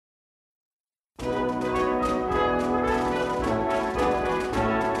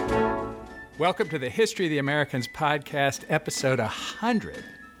Welcome to the History of the Americans podcast, episode 100.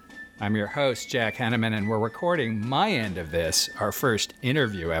 I'm your host, Jack Henneman, and we're recording my end of this, our first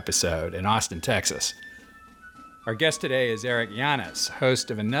interview episode in Austin, Texas. Our guest today is Eric Yanis, host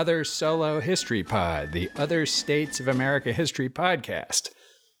of another solo history pod, the Other States of America History podcast.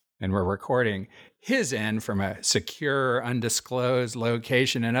 And we're recording his end from a secure, undisclosed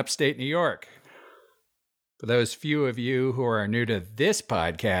location in upstate New York. For those few of you who are new to this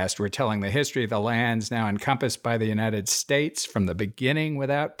podcast, we're telling the history of the lands now encompassed by the United States from the beginning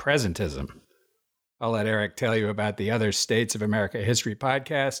without presentism. I'll let Eric tell you about the Other States of America History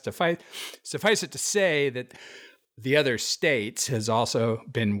podcast. Suffice it to say that the Other States has also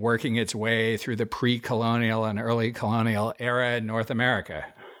been working its way through the pre-colonial and early colonial era in North America.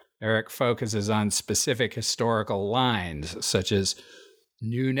 Eric focuses on specific historical lines, such as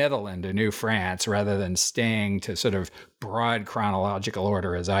New Netherland or New France, rather than staying to sort of broad chronological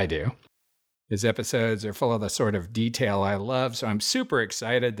order as I do. His episodes are full of the sort of detail I love, so I'm super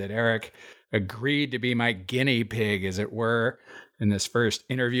excited that Eric agreed to be my guinea pig, as it were, in this first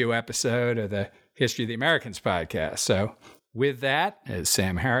interview episode of the History of the Americans podcast. So with that, as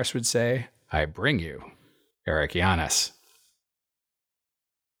Sam Harris would say, I bring you Eric Yanis.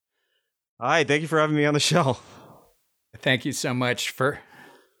 Hi, thank you for having me on the show. Thank you so much for...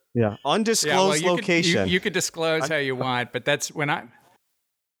 Undisclosed location. You could disclose how you want, but that's when I...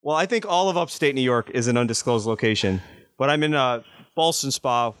 Well, I think all of upstate New York is an undisclosed location, but I'm in Ballston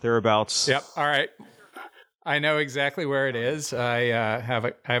Spa, thereabouts. Yep, all right. I know exactly where it is. I have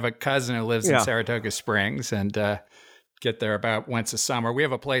a cousin who lives in Saratoga Springs and get there about once a summer. We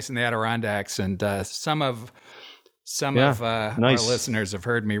have a place in the Adirondacks, and some of our listeners have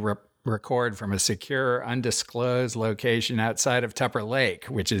heard me record from a secure, undisclosed location outside of Tupper Lake,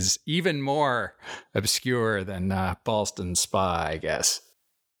 which is even more obscure than Ballston Spa, I guess.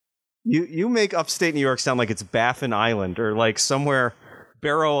 You make upstate New York sound like it's Baffin Island or like somewhere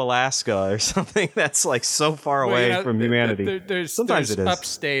Barrow, Alaska or something that's like so far away from humanity. There's it is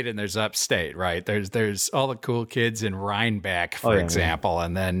upstate and there's upstate, right? There's all the cool kids in Rhinebeck, for example,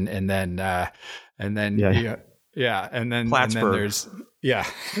 and then Plattsburgh. There's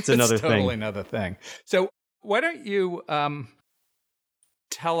it's another totally another thing. So why don't you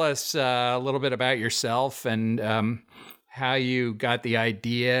tell us a little bit about yourself and how you got the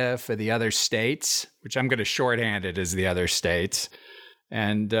idea for the Other States, which I'm going to shorthand it as the Other States,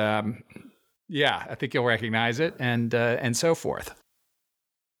 and I think you'll recognize it, and so forth.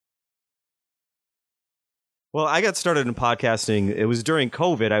 Well, I got started in podcasting. It was during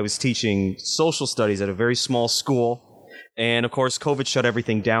COVID. I was teaching social studies at a very small school. And, of course, COVID shut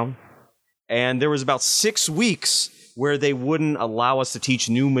everything down. And there was about 6 weeks where they wouldn't allow us to teach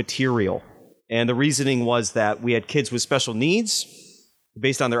new material. And the reasoning was that we had kids with special needs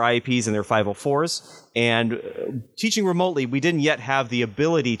based on their IEPs and their 504s. And teaching remotely, we didn't yet have the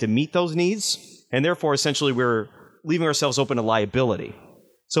ability to meet those needs. And therefore, essentially, we were leaving ourselves open to liability.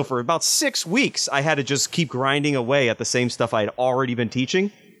 So for about 6 weeks, I had to just keep grinding away at the same stuff I had already been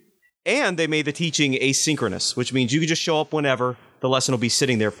teaching. And they made the teaching asynchronous, which means you can just show up whenever. The lesson will be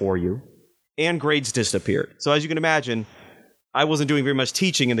sitting there for you. And grades disappeared. So as you can imagine, I wasn't doing very much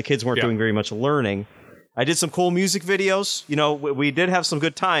teaching and the kids weren't doing very much learning. I did some cool music videos. You know, we did have some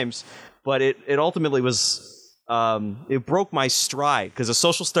good times, but it ultimately was... it broke my stride because a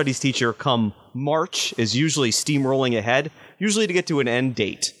social studies teacher come March is usually steamrolling ahead, usually to get to an end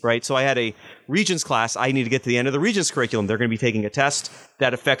date, right? So I had a Regents class. I need to get to the end of the Regents curriculum. They're going to be taking a test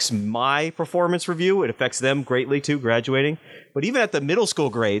that affects my performance review. It affects them greatly too, graduating. But even at the middle school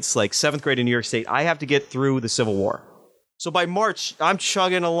grades, like 7th grade in New York State, I have to get through the Civil War. So by March, I'm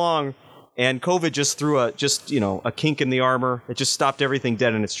chugging along, and COVID just threw a kink in the armor. It just stopped everything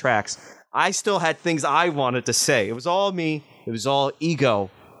dead in its tracks. I still had things I wanted to say. It was all me. It was all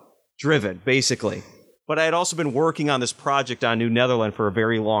ego-driven, basically. But I had also been working on this project on New Netherland for a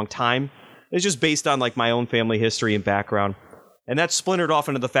very long time. It's just based on like my own family history and background. And that splintered off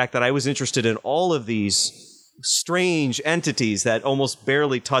into the fact that I was interested in all of these strange entities that almost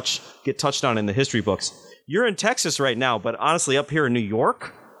barely get touched on in the history books. You're in Texas right now, but honestly, up here in New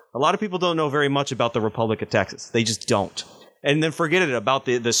York, a lot of people don't know very much about the Republic of Texas. They just don't. And then forget it about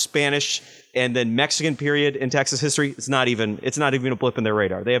the Spanish and then Mexican period in Texas history. It's not even a blip in their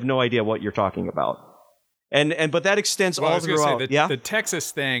radar. They have no idea what you're talking about. But that extends all throughout. The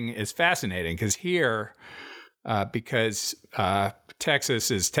Texas thing is fascinating because here, because Texas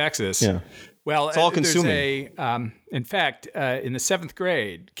is Texas. Yeah. Well, it's all consuming. In fact, in the 7th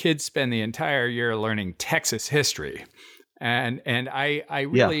grade, kids spend the entire year learning Texas history, and I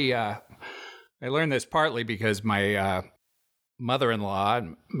really I learned this partly because my mother-in-law,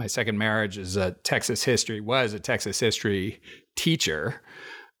 and my second marriage was a Texas history teacher.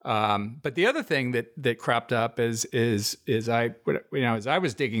 But the other thing that cropped up is as I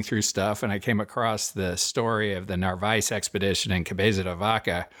was digging through stuff and I came across the story of the Narvaez expedition in Cabeza de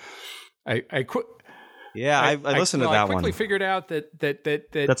Vaca. I listened to that one. I quickly figured out that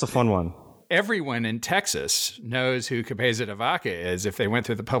that's a fun one. Everyone in Texas knows who Cabeza de Vaca is if they went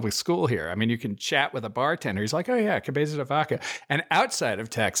through the public school here. I mean, you can chat with a bartender. He's like, oh, yeah, Cabeza de Vaca. And outside of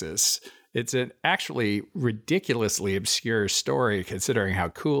Texas, it's an actually ridiculously obscure story considering how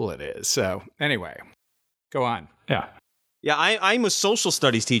cool it is. So anyway, go on. Yeah. Yeah, I'm a social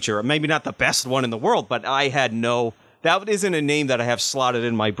studies teacher. Maybe not the best one in the world, but that isn't a name that I have slotted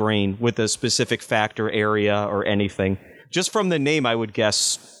in my brain with a specific fact or area or anything. Just from the name, I would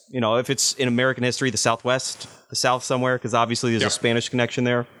guess, if it's in American history, the Southwest, the South somewhere, because obviously there's a Spanish connection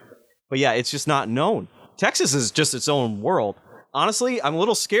there. But yeah, it's just not known. Texas is just its own world. Honestly, I'm a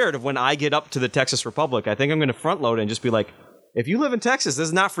little scared of when I get up to the Texas Republic. I think I'm going to front load and just be like, if you live in Texas, this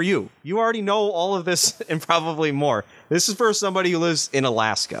is not for you. You already know all of this and probably more. This is for somebody who lives in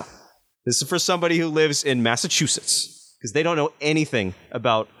Alaska. This is for somebody who lives in Massachusetts, because they don't know anything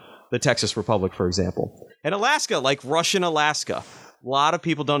about the Texas Republic, for example. And Alaska, like Russian Alaska. A lot of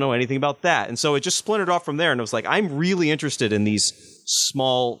people don't know anything about that. And so it just splintered off from there. And it was like, I'm really interested in these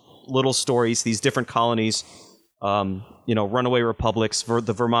small little stories, these different colonies, runaway republics,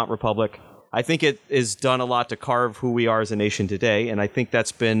 the Vermont Republic. I think it has done a lot to carve who we are as a nation today. And I think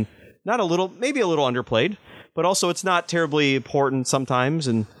that's been maybe a little underplayed, but also it's not terribly important sometimes.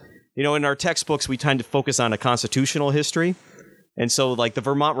 And, in our textbooks, we tend to focus on a constitutional history. And so like the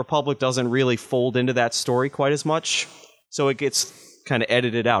Vermont Republic doesn't really fold into that story quite as much. So it gets kind of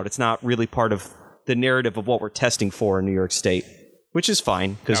edited out. It's not really part of the narrative of what we're testing for in New York State, which is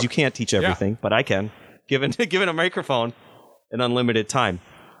fine because you can't teach everything, but I can, given a microphone and unlimited time.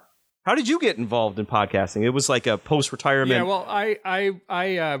 How did you get involved in podcasting? It was like a post-retirement. Yeah, well,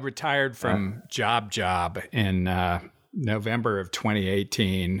 I retired from job in November of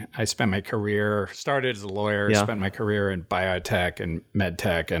 2018. I spent my career, started as a lawyer, spent my career in biotech and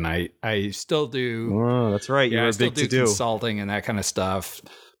medtech, and I still do. Oh, that's right. Yeah, You're big to do consulting and that kind of stuff.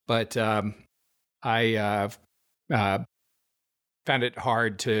 But I found it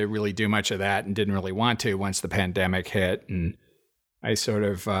hard to really do much of that and didn't really want to once the pandemic hit. And I sort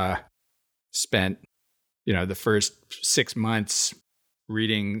of spent, the first 6 months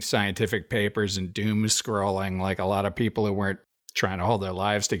reading scientific papers and doom scrolling like a lot of people who weren't trying to hold their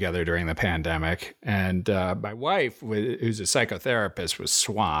lives together during the pandemic. And my wife, who's a psychotherapist, was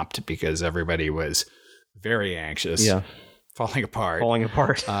swamped because everybody was very anxious, falling apart.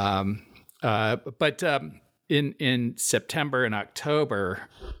 But in September and October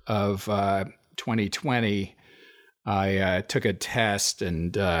of 2020, I took a test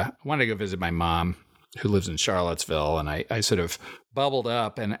and wanted to go visit my mom, who lives in Charlottesville, and I sort of bubbled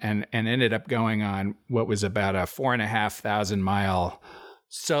up and ended up going on what was about a 4,500 mile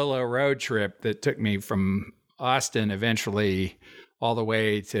solo road trip that took me from Austin eventually all the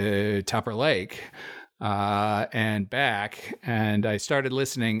way to Tupper Lake and back. And I started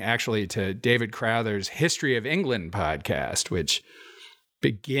listening actually to David Crowther's History of England podcast, which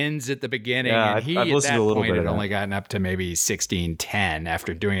begins at the beginning. Yeah, and he I've at that a little point bit had of only gotten up to maybe 1610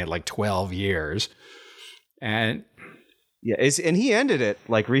 after doing it like 12 years. And and he ended it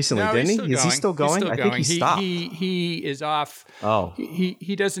like recently, didn't he? Is he still going? I think he stopped. He is off. Oh,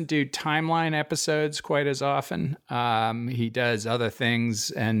 he doesn't do timeline episodes quite as often. He does other things,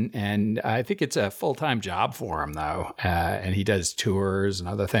 and I think it's a full-time job for him though. And he does tours and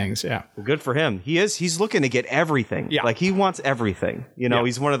other things. Yeah, well, good for him. He's looking to get everything. Yeah, like he wants everything.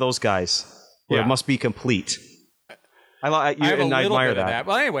 He's one of those guys where it must be complete. I admire that.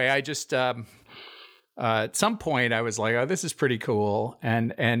 Well, anyway, I just. At some point I was like, oh, this is pretty cool.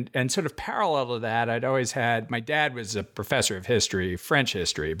 And sort of parallel to that, I'd always had, my dad was a professor of history, French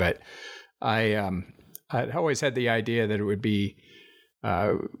history, but I'd always had the idea that it would be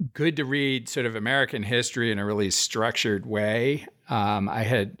good to read sort of American history in a really structured way. I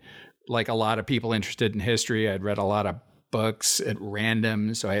had, like a lot of people interested in history, I'd read a lot of books at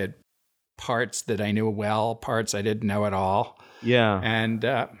random. So I had parts that I knew well, parts I didn't know at all. Yeah.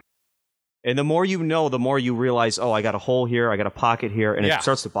 And the more you know, the more you realize, oh, I got a hole here, I got a pocket here, and it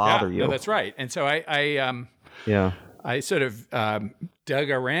starts to bother you. No, that's right. And so I sort of dug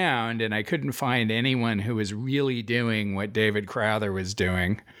around, and I couldn't find anyone who was really doing what David Crowther was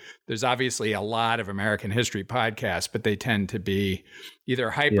doing. There's obviously a lot of American history podcasts, but they tend to be either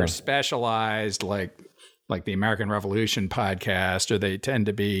hyper specialized, like like the American Revolution podcast, or they tend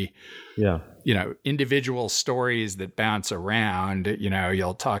to be, Yeah. Individual stories that bounce around.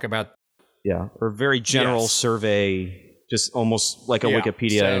 You'll talk about. Yeah. Or very general survey, just almost like a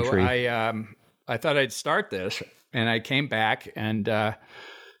Wikipedia entry. I thought I'd start this, and I came back and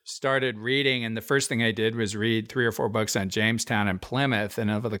started reading. And the first thing I did was read 3 or 4 books on Jamestown and Plymouth.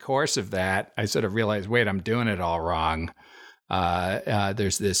 And over the course of that, I sort of realized, wait, I'm doing it all wrong.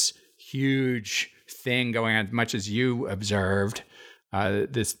 There's this huge thing going on, much as you observed,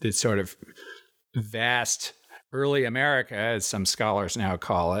 this sort of vast early America, as some scholars now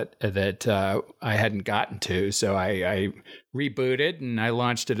call it, that I hadn't gotten to. So I rebooted and I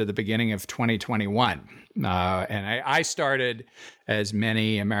launched it at the beginning of 2021. And I started, as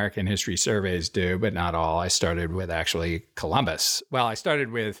many American history surveys do, but not all. I started with actually Columbus. Well, I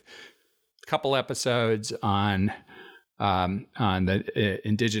started with a couple episodes on the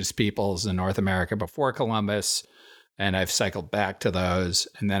indigenous peoples in North America before Columbus, and I've cycled back to those.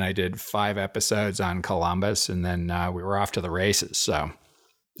 And then I did 5 episodes on Columbus, and then we were off to the races. So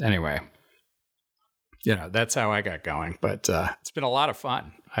anyway, that's how I got going. But it's been a lot of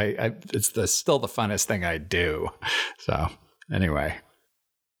fun. It's still the funnest thing I do. So anyway.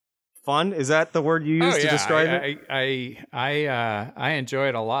 Fun? Is that the word you use to describe it? I enjoy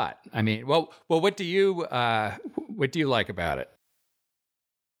it a lot. I mean, well, what do you like about it?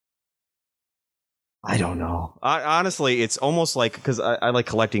 I don't know. Honestly, it's almost like, because I like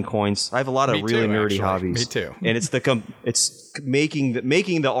collecting coins. I have a lot of really nerdy hobbies. Me too. And it's making the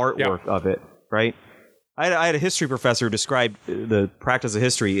artwork of it, right? I had a history professor who described the practice of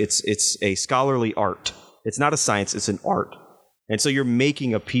history. It's a scholarly art. It's not a science. It's an art. And so you're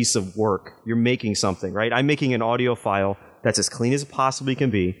making a piece of work. You're making something, right? I'm making an audio file that's as clean as it possibly can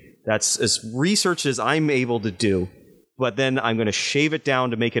be. That's as researched as I'm able to do. But then I'm going to shave it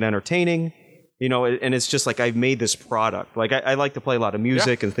down to make it entertaining. And it's just like I've made this product. Like I like to play a lot of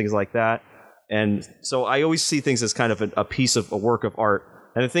music and things like that. And so I always see things as kind of a piece of a work of art.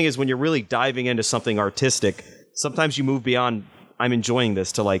 And the thing is, when you're really diving into something artistic, sometimes you move beyond, I'm enjoying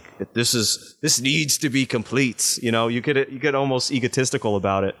this, to like, this needs to be complete. You get almost egotistical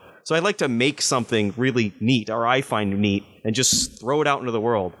about it. So I like to make something really neat, or I find neat, and just throw it out into the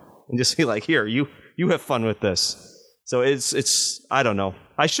world and just be like, here, you have fun with this. So it's I don't know.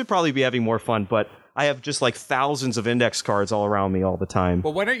 I should probably be having more fun, but I have just like thousands of index cards all around me all the time.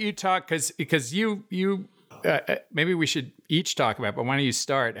 Well, why don't you talk, because you maybe we should each talk about, but why don't you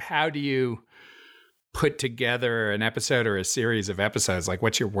start? How do you put together an episode or a series of episodes? Like,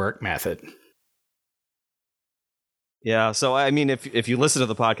 what's your work method? Yeah, so I mean, if you listen to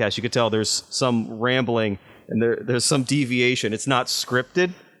the podcast, you could tell there's some rambling and there's some deviation. It's not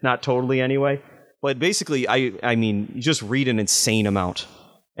scripted, not totally anyway. But basically, I mean, you just read an insane amount,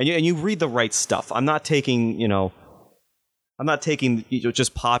 and you read the right stuff. I'm not taking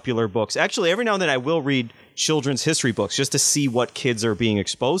just popular books. Actually, every now and then I will read children's history books just to see what kids are being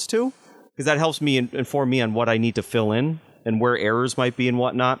exposed to, because that helps me inform me on what I need to fill in and where errors might be and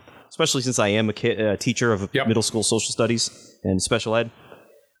whatnot. Especially since I am a teacher of middle school social studies and special ed.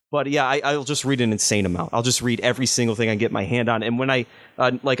 But yeah, I'll just read an insane amount. I'll just read every single thing I get my hand on. And when I,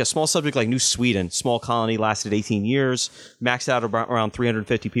 like a small subject like New Sweden, small colony, lasted 18 years, maxed out around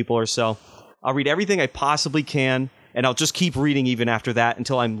 350 people or so, I'll read everything I possibly can, and I'll just keep reading even after that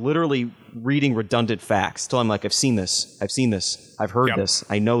until I'm literally reading redundant facts, till I'm like, I've seen this, I've heard this,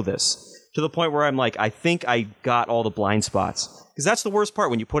 I know this. To the point where I'm like, I think I got all the blind spots. Because that's the worst part,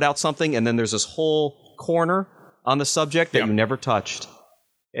 when you put out something and then there's this whole corner on the subject that you never touched.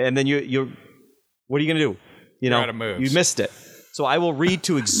 And then you what are you going to do? You missed it. So I will read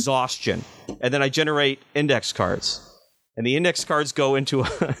to exhaustion, and then I generate index cards. And the index cards go into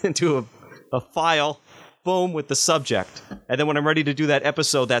a file, boom, with the subject. And then when I'm ready to do that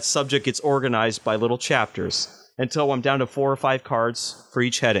episode, that subject gets organized by little chapters until I'm down to 4 or 5 cards for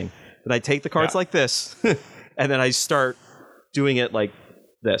each heading. Then I take the cards like this, and then I start doing it like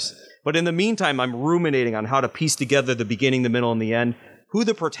this. But in the meantime, I'm ruminating on how to piece together the beginning, the middle, and the end. Who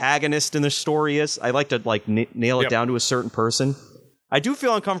the protagonist in the story is. I like to nail it down to a certain person. I do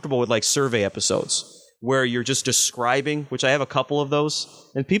feel uncomfortable with like survey episodes where you're just describing, which I have a couple of those,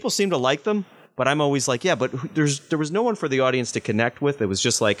 and people seem to like them. But I'm always like, yeah, but there was no one for the audience to connect with. It was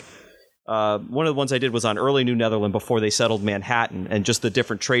just like one of the ones I did was on early New Netherland before they settled Manhattan, and just the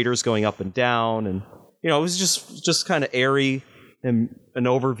different traders going up and down, and it was just kind of airy and an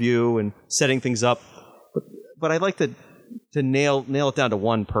overview and setting things up. But I like to nail it down to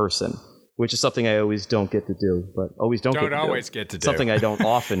one person, which is something I always don't get to do. But always don't get to do. Something I don't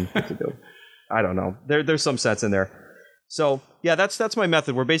often get to do. I don't know. There's some sense in there. So yeah, that's my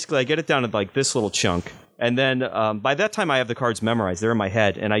method. Where basically I get it down to like this little chunk, And then by that time, I have the cards memorized. They're in my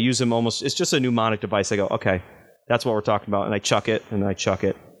head, and I use them almost. It's just a mnemonic device. I go, okay, that's what we're talking about, and I chuck it, and I chuck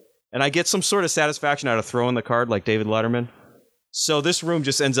it, and I get some sort of satisfaction out of throwing the card, like David Letterman. So this room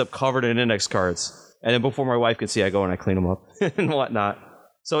just ends up covered in index cards, and then before my wife can see, I go and I clean them up and whatnot.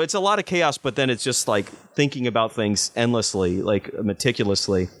 So it's a lot of chaos, but then it's just like thinking about things endlessly, like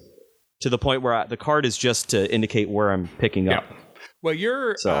meticulously, to the point where the card is just to indicate where I'm picking up. Yeah. Well,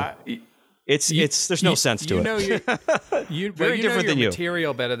 you're so. There's no sense to it. You very different than you.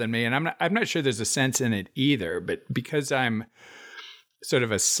 Material better than me, and I'm not sure there's a sense in it either. But because I'm sort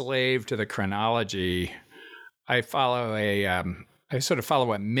of a slave to the chronology, I follow a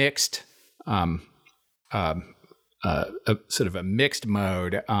mixed sort of a mixed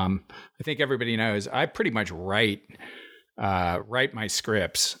mode. I think everybody knows I pretty much write my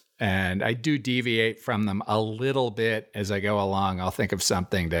scripts, and I do deviate from them a little bit as I go along. I'll think of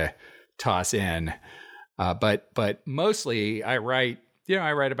something to toss in, but mostly I write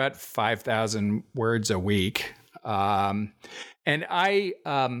about 5,000 words a week, and I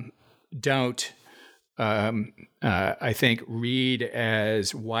don't I think read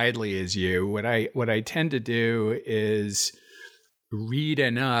as widely as you. What I tend to do is read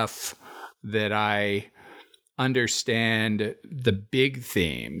enough that I understand the big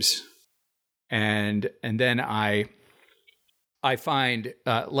themes, and then I find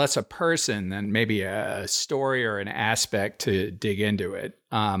less a person than maybe a story or an aspect to dig into it.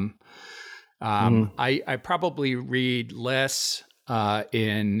 I probably read less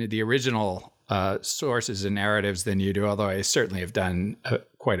in the original sources and narratives than you do, although I certainly have done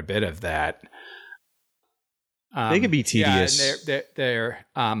quite a bit of that. They can be tedious. Yeah, they're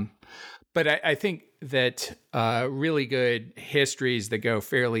but I think that really good histories that go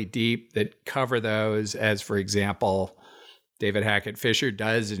fairly deep, that cover those, as for example, David Hackett Fisher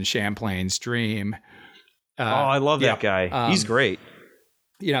does in Champlain's Dream. I love that guy. He's great.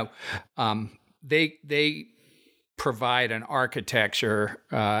 They provide an architecture,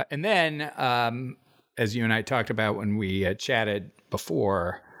 and then as you and I talked about when we chatted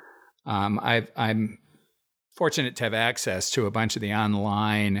before, I'm fortunate to have access to a bunch of the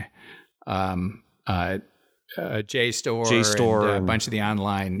online JSTOR and a bunch of the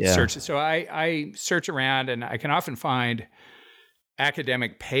online searches. So I search around, and I can often find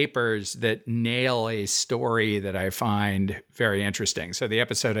academic papers that nail a story that I find very interesting. So the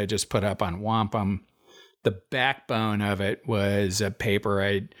episode I just put up on wampum, the backbone of it was a paper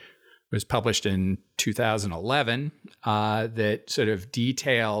I was published in 2011 that sort of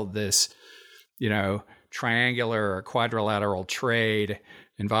detailed this, triangular or quadrilateral trade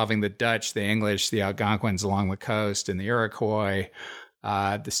involving the Dutch, the English, the Algonquins along the coast, and the Iroquois,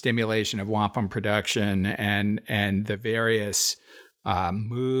 the stimulation of wampum production, and the various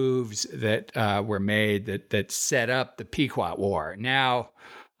moves that were made that set up the Pequot War. Now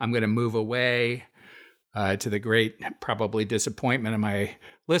I'm going to move away to the great probably disappointment of my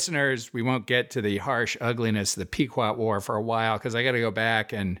listeners. We won't get to the harsh ugliness of the Pequot War for a while, because I got to go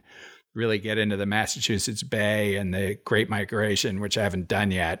back and really get into the Massachusetts Bay and the Great Migration, which I haven't done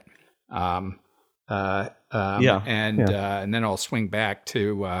yet. And then I'll swing back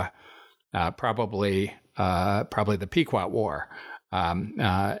to probably the Pequot War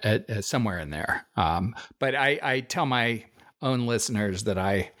somewhere in there. But I tell my own listeners that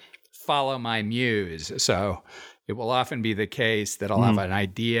I follow my muse. So it will often be the case that I'll have an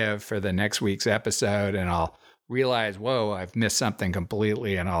idea for the next week's episode, and I'll realize, whoa, I've missed something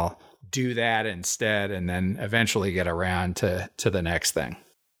completely, and I'll do that instead, and then eventually get around to the next thing.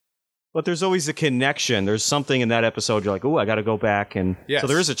 But there's always a connection. There's something in that episode you're like, oh, I got to go back. And so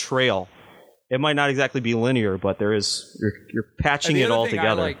there is a trail. It might not exactly be linear, but there is, you're patching it all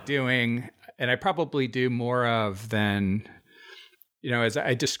together. I like doing, and I probably do more of than, as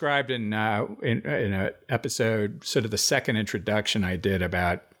I described in an episode, sort of the second introduction I did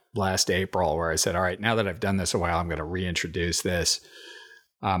about last April, where I said, all right, now that I've done this a while, I'm going to reintroduce this.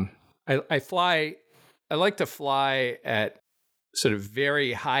 I like to fly at sort of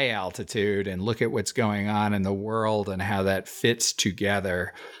very high altitude and look at what's going on in the world and how that fits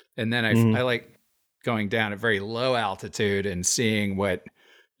together. And then I like going down at very low altitude and seeing what,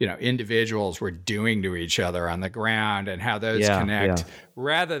 individuals were doing to each other on the ground and how those connect,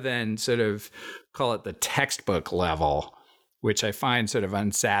 rather than sort of call it the textbook level, which I find sort of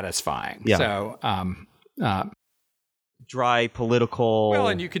unsatisfying. Yeah. So, dry political. Well,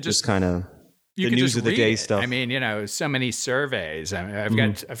 and you could just kind of the news of the day stuff. I mean, so many surveys. I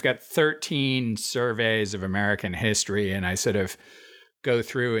mean, I've got 13 surveys of American history, and I sort of go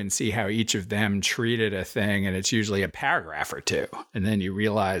through and see how each of them treated a thing, and it's usually a paragraph or two, and then you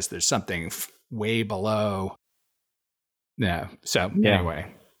realize there's something way below. No. So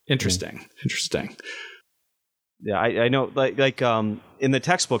anyway, interesting. Yeah, I know. Like in the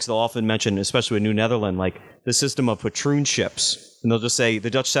textbooks, they'll often mention, especially in New Netherland, like the system of patroonships, and they'll just say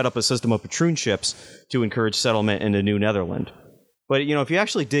the Dutch set up a system of patroonships to encourage settlement into New Netherland. But if you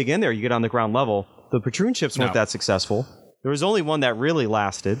actually dig in there, you get on the ground level. The patroonships weren't that successful. There was only one that really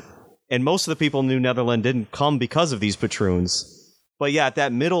lasted, and most of the people in New Netherland didn't come because of these patroons. But yeah, at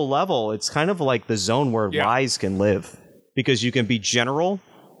that middle level, it's kind of like the zone where lies can live, because you can be general.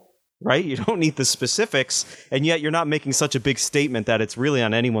 Right? You don't need the specifics, and yet you're not making such a big statement that it's really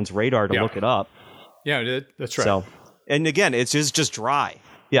on anyone's radar to look it up. Yeah, that's right. So, and again, it's just dry.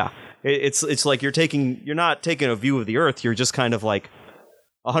 Yeah. It's like you're not taking a view of the earth, you're just kind of like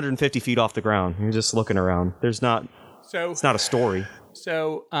 150 feet off the ground. You're just looking around. It's not a story.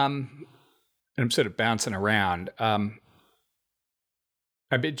 So, and I'm sort of bouncing around. I've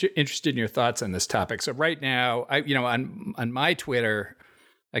been interested in your thoughts on this topic. So right now, on my Twitter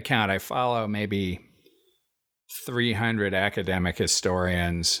account, I follow maybe 300 academic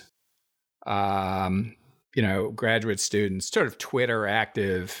historians, graduate students, sort of Twitter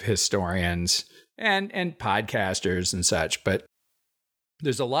active historians, and podcasters and such. But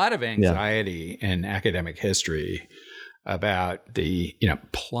there's a lot of anxiety in academic history about the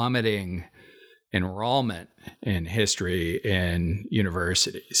plummeting enrollment in history in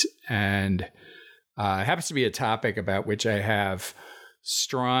universities, and it happens to be a topic about which I have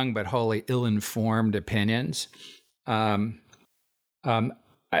strong but wholly ill-informed opinions. You're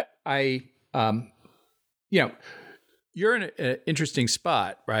in an interesting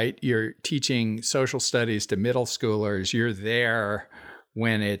spot, right? You're teaching social studies to middle schoolers. You're there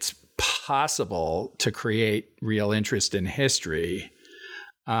when it's possible to create real interest in history.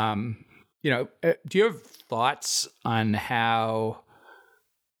 Do you have thoughts on how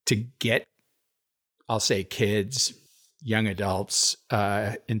to get, I'll say, kids, young adults,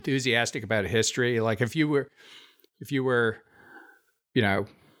 enthusiastic about history? Like if you were,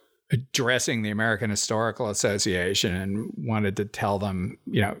 addressing the American Historical Association and wanted to tell them,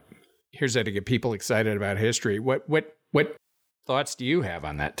 here's how to get people excited about history. What thoughts do you have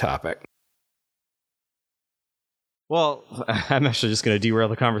on that topic? Well, I'm actually just going to derail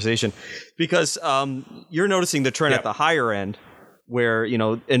the conversation because you're noticing the trend at the higher end, where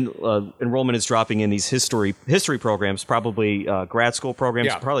enrollment is dropping in these history programs, probably grad school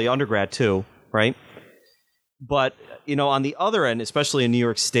programs, probably undergrad too, right? But on the other end, especially in New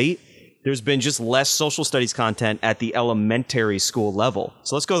York State, there's been just less social studies content at the elementary school level.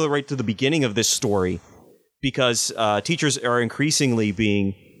 So let's go right to the beginning of this story, because teachers are increasingly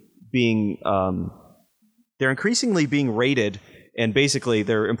being rated, and basically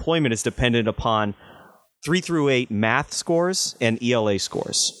their employment is dependent upon 3 through 8 math scores and ELA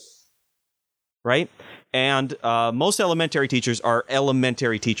scores, right? And most elementary teachers are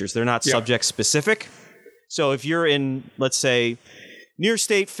elementary teachers. They're not subject specific. So if you're in, let's say, New York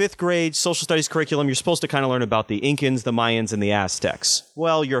State 5th grade social studies curriculum, you're supposed to kind of learn about the Incans, the Mayans, and the Aztecs.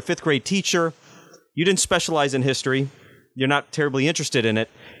 Well, you're a 5th grade teacher. You didn't specialize in history. You're not terribly interested in it.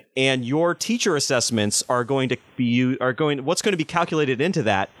 And your teacher assessments what's going to be calculated into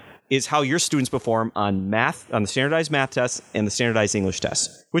that is how your students perform on math, on the standardized math tests and the standardized English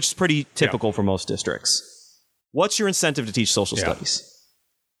tests, which is pretty typical for most districts. What's your incentive to teach social studies?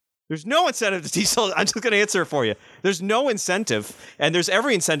 There's no incentive to teach social. I'm just going to answer it for you. There's no incentive, and there's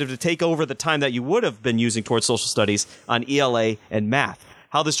every incentive to take over the time that you would have been using towards social studies on ELA and math.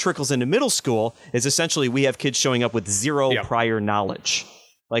 How this trickles into middle school is essentially we have kids showing up with zero prior knowledge.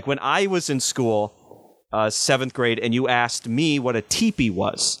 Like when I was in school, 7th grade, and you asked me what a teepee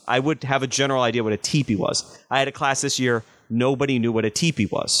was, I would have a general idea what a teepee was. I had a class this year, nobody knew what a teepee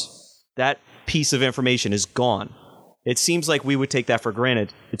was. That piece of information is gone. It seems like we would take that for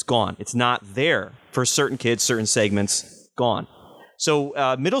granted. It's gone. It's not there for certain kids, certain segments, gone.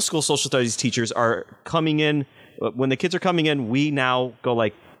 So middle school social studies teachers are coming in. When the kids are coming in, we now go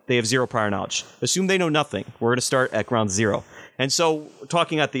like, they have zero prior knowledge. Assume they know nothing. We're going to start at ground zero. And so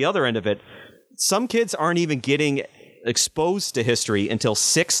talking at the other end of it, some kids aren't even getting exposed to history until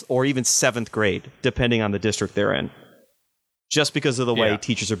 6th or even 7th grade, depending on the district they're in, just because of the way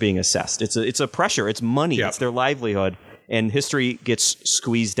teachers are being assessed. It's a pressure. It's money. It's their livelihood. And history gets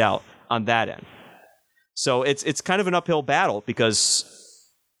squeezed out on that end. So it's kind of an uphill battle, because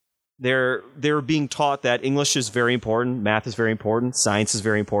they're being taught that English is very important, math is very important, science is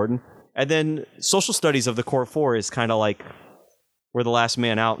very important. And then social studies of the core 4 is kind of like, we're the last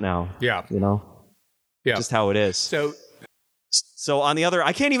man out now. Yeah. Just how it is. So on the other,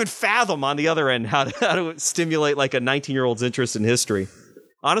 I can't even fathom on the other end how to stimulate like a 19-year-old's interest in history.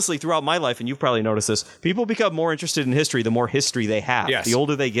 honestly, throughout my life, and you've probably noticed this, people become more interested in history the more history they have. Yes. The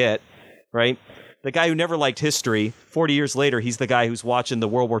older they get, right? The guy who never liked history, 40 years later, he's the guy who's watching the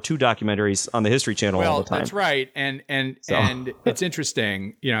World War II documentaries on the History Channel all the time. Well, that's right. And it's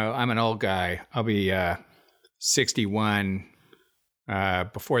interesting. I'm an old guy. I'll be 61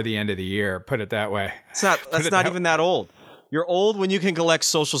 before the end of the year, put it that way. That's not even that old. You're old when you can collect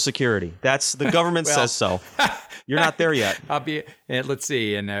Social Security. That's the government says so. You're not there yet. I'll be, let's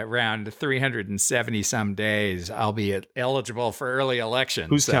see, in around 370 some days, I'll be eligible for early elections.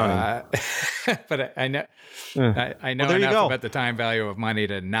 Who's counting? But I know, I know enough about the time value of money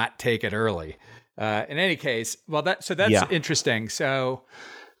to not take it early. In any case, that's interesting. So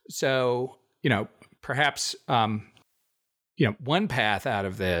perhaps one path out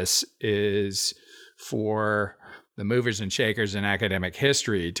of this is for the movers and shakers in academic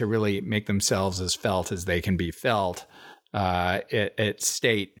history to really make themselves as felt as they can be felt at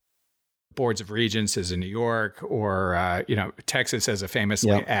state boards of regents as in New York, or Texas has a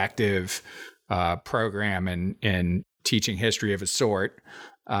famously active program in teaching history of a sort.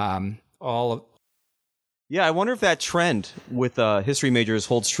 I wonder if that trend with history majors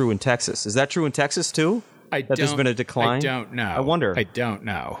holds true in Texas. Is that true in Texas too? There's been a decline? I don't know. I wonder. I don't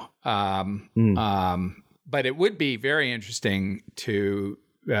know. But it would be very interesting to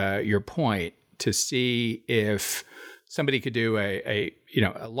your point to see if somebody could do a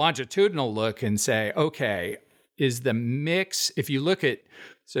longitudinal look and say, okay, is the mix, if you look at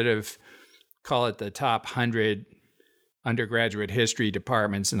sort of, call it the top 100 undergraduate history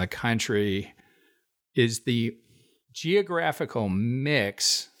departments in the country, is the geographical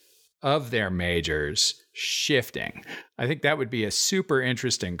mix of their majors shifting? I think that would be a super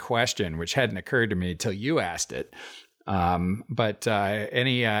interesting question, which hadn't occurred to me till you asked it. But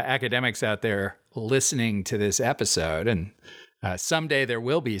any academics out there listening to this episode, and someday there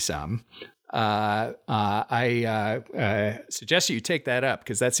will be some, I suggest you take that up,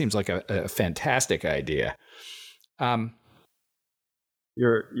 because that seems like a fantastic idea.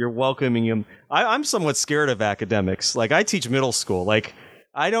 You're welcoming him. I'm somewhat scared of academics. Like, I teach middle school. Like,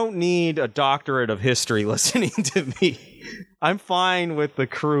 I don't need a doctorate of history listening to me. I'm fine with the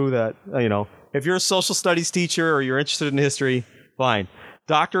crew that, if you're a social studies teacher or you're interested in history, fine.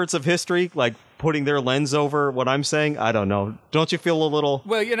 Doctorates of history, like putting their lens over what I'm saying, I don't know. Don't you feel a little?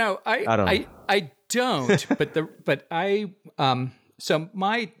 Well, I don't know. I don't, so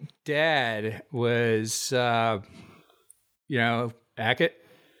my dad was,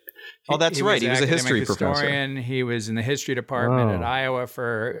 Oh, that's right. He was a history historian. professor. He was in the history department at Iowa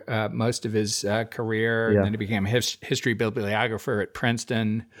for most of his career. And then he became a history bibliographer at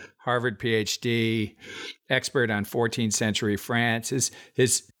Princeton, Harvard PhD, expert on 14th century France.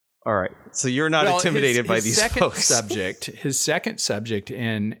 All right. So you're not intimidated by these folks. His second subject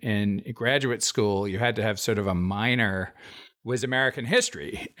in graduate school, you had to have sort of a minor, was American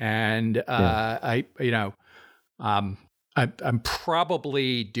history. And I'm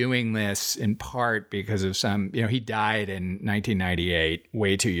probably doing this in part because of he died in 1998,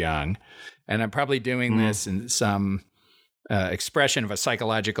 way too young. And I'm probably doing this in some expression of a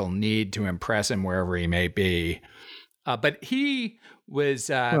psychological need to impress him wherever he may be. But he was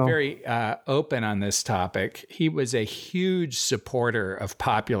very open on this topic. He was a huge supporter of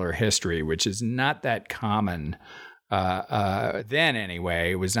popular history, which is not that common. Then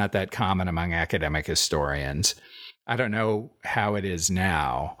anyway, it was not that common among academic historians. I don't know how it is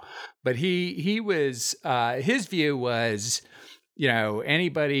now, but he was, his view was,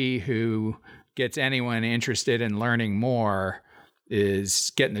 anybody who gets anyone interested in learning more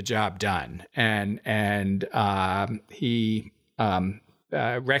is getting the job done. And he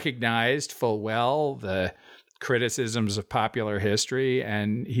recognized full well the criticisms of popular history,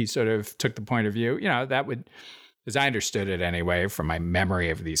 and he sort of took the point of view, that would, as I understood it anyway, from my memory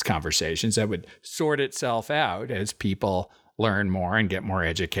of these conversations, that would sort itself out as people learn more and get more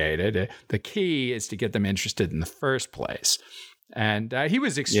educated. The key is to get them interested in the first place. And he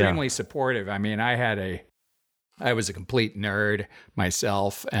was extremely supportive. I mean, I was a complete nerd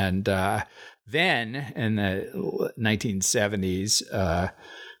myself. And then in the 1970s,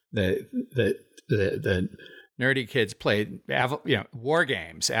 the nerdy kids played, war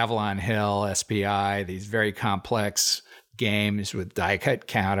games, Avalon Hill, SPI, these very complex games with die-cut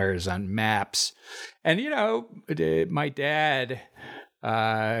counters on maps. And, my dad,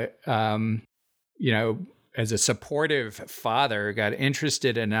 as a supportive father, got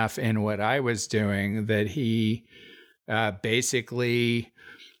interested enough in what I was doing that he basically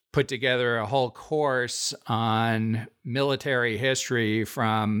put together a whole course on military history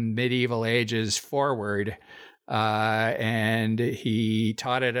from medieval ages forward, and he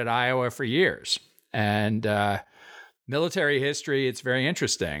taught it at Iowa for years. And military history, it's very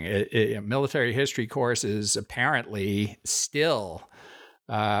interesting. Military history courses apparently still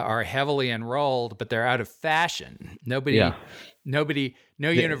are heavily enrolled, but they're out of fashion. No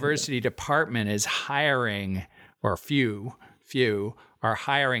university department is hiring, or few are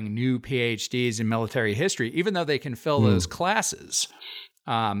hiring new PhDs in military history, even though they can fill those classes.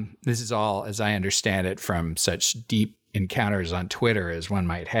 This is all, as I understand it, from such deep encounters on Twitter as one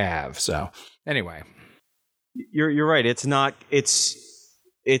might have. So anyway, you're right. It's not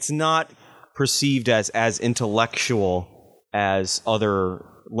perceived as intellectual as other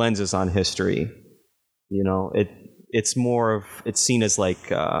lenses on history. It's seen as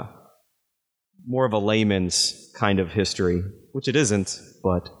like more of a layman's kind of history, which it isn't,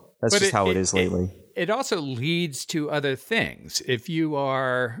 but that's just how it is lately. It also leads to other things. If you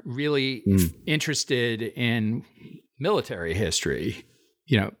are really interested in military history,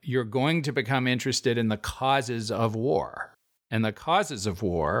 you're going to become interested in the causes of war. And the causes of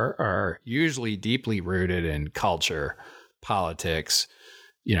war are usually deeply rooted in culture, politics,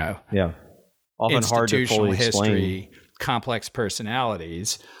 often hard to fully history, explain. Complex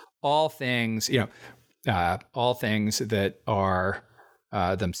personalities, all things that are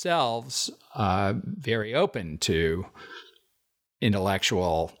themselves very open to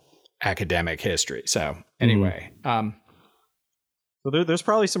intellectual academic history. So anyway, so there's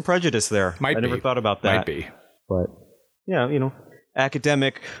probably some prejudice there. I never thought about that. Might be, but yeah,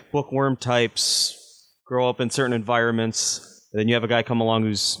 academic bookworm types grow up in certain environments. And then you have a guy come along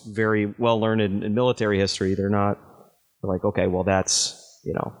who's very well learned in military history. They're like, okay, well that's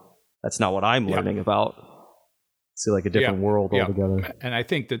not what I'm learning about. It's like a different world altogether. And I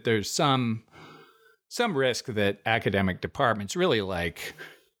think that there's some risk that academic departments, really like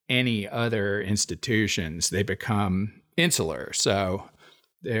any other institutions, they become insular. So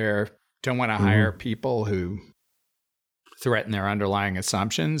they don't want to hire people who threaten their underlying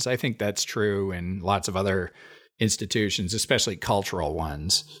assumptions. I think that's true in lots of other institutions, especially cultural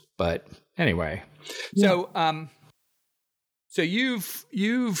ones. But anyway, so you've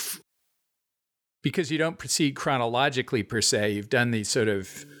because you don't proceed chronologically per se, you've done these sort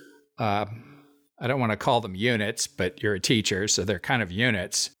of I don't want to call them units, but you're a teacher, so they're kind of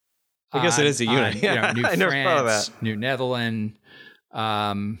units. I guess it is a unit. New I never thought of France, that. New Netherland,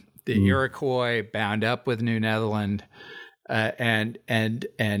 the Iroquois bound up with New Netherland. And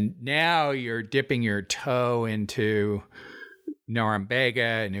now you're dipping your toe into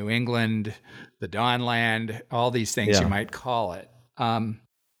Norumbega, New England, the Dawnland, all these things you might call it. Can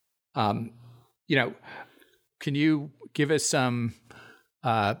you give us some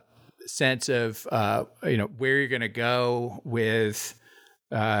sense of where you're going to go with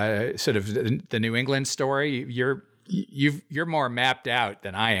sort of the New England story? You're more mapped out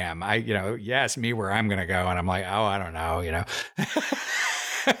than I am. You ask me where I'm going to go, and I'm like, oh, I don't know.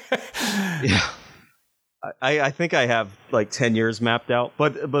 Yeah, I think I have like 10 years mapped out.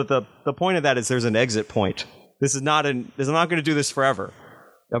 But the point of that is there's an exit point. I'm not going to do this forever.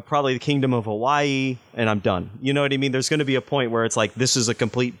 Probably the Kingdom of Hawaii, and I'm done. You know what I mean? There's going to be a point where it's like this is a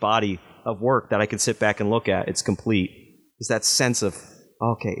complete body of work that I can sit back and look at. It's complete. It's that sense of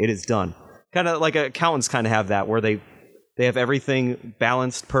okay, it is done. Kind of like accountants kind of have that, where they have everything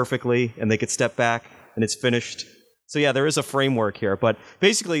balanced perfectly, and they could step back, and it's finished. So yeah, there is a framework here. But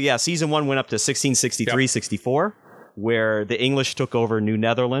basically, yeah, season 1 went up to 1663-64, where the English took over New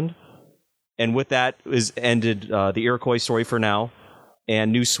Netherland. And with that ended the Iroquois story for now.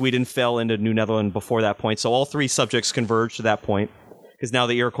 And New Sweden fell into New Netherland before that point. So all three subjects converged to that point, because now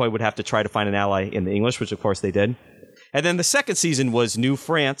the Iroquois would have to try to find an ally in the English, which of course they did. And then the second season was New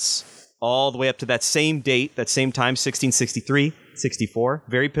France, all the way up to that same date, that same time, 1663-64.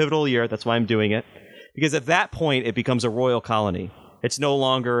 Very pivotal year. That's why I'm doing it. Because at that point, it becomes a royal colony. It's no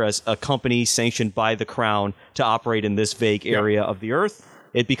longer as a company sanctioned by the crown to operate in this vague area of the earth.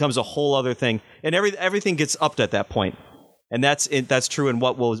 It becomes a whole other thing. And everything gets upped at that point. And that's true in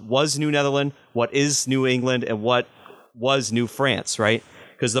what was New Netherland, what is New England, and what was New France, right?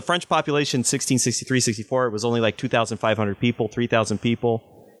 Because the French population, 1663-64, was only like 2,500 people, 3,000 people.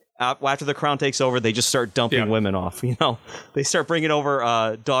 After the crown takes over, they just start dumping women off. They start bringing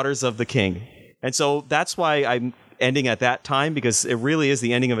over daughters of the king. And so that's why I'm ending at that time, because it really is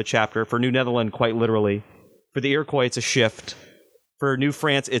the ending of a chapter. For New Netherland, quite literally. For the Iroquois, it's a shift. For New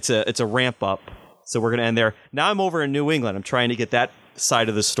France, it's a ramp up. So we're going to end there. Now I'm over in New England. I'm trying to get that side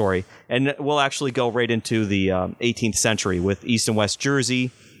of the story. And we'll actually go right into the 18th century with East and West Jersey.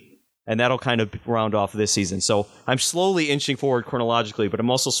 And that'll kind of round off this season. So I'm slowly inching forward chronologically, but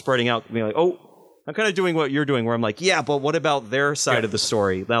I'm also spreading out, being like, I'm kind of doing what you're doing, where I'm like, yeah, but what about their side of the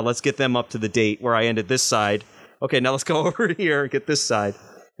story? Now let's get them up to the date where I ended this side. Okay, now let's go over here and get this side.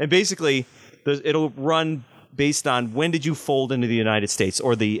 And basically, it'll run based on when did you fold into the United States,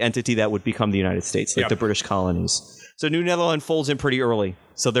 or the entity that would become the United States, like the British colonies. So New Netherland folds in pretty early,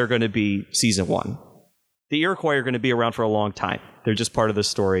 so they're going to be season 1. The Iroquois are going to be around for a long time. They're just part of the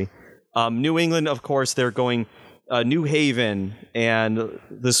story. New England, of course, they're going New Haven and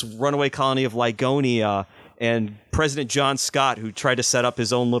this runaway colony of Ligonia, and President John Scott, who tried to set up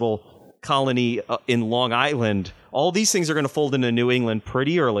his own little colony in Long Island. All these things are going to fold into New England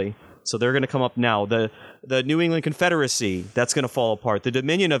pretty early, so they're going to come up now. The New England Confederacy, that's going to fall apart. The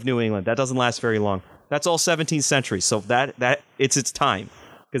Dominion of New England, that doesn't last very long. That's all 17th century, so that it's its time,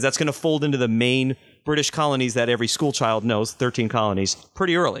 because that's going to fold into the main British colonies that every school child knows, 13 colonies,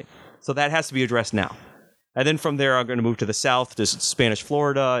 pretty early. So that has to be addressed now. And then from there, I'm going to move to the south, to Spanish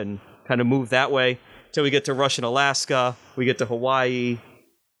Florida, and kind of move that way till we get to Russian Alaska, we get to Hawaii.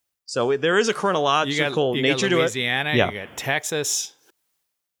 So there is a chronological nature to it. Louisiana, you got Texas.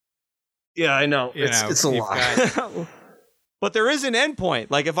 Yeah, I know. It's a lot. But there is an endpoint.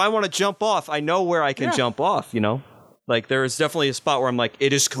 Like, if I want to jump off, I know where I can jump off, Like, there is definitely a spot where I'm like,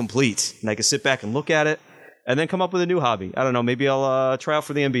 it is complete. And I can sit back and look at it and then come up with a new hobby. I don't know. Maybe I'll try out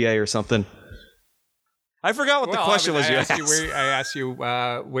for the NBA or something. I forgot what the question was. I asked you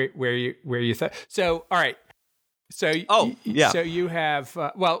where you thought. So, all right. So, So you have.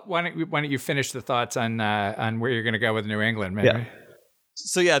 Why don't you finish the thoughts on where you're going to go with New England, maybe? Yeah.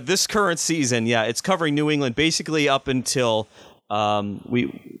 So this current season, it's covering New England basically up until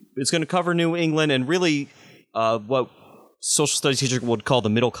it's going to cover New England and really what social studies teachers would call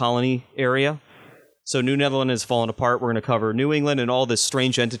the Middle Colony area. So New Netherland has fallen apart. We're going to cover New England and all the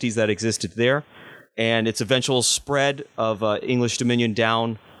strange entities that existed there, and its eventual spread of English dominion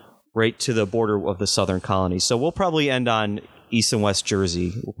down right to the border of the southern colonies. So we'll probably end on East and West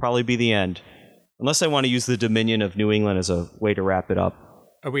Jersey. Will probably be the end, unless I want to use the Dominion of New England as a way to wrap it up.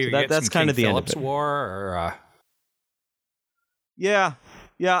 Are we that's kind of the Phillips end of it. War, or Yeah.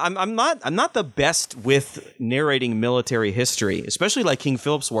 I'm not the best with narrating military history, especially like King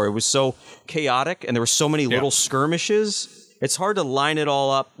Philip's War. It was so chaotic, and there were so many little skirmishes. It's hard to line it all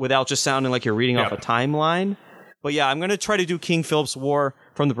up without just sounding like you're reading off a timeline. But I'm going to try to do King Philip's War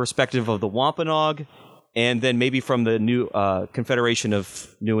from the perspective of the Wampanoag, and then maybe from the new Confederation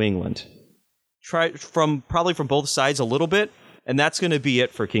of New England. Probably from both sides a little bit, and that's going to be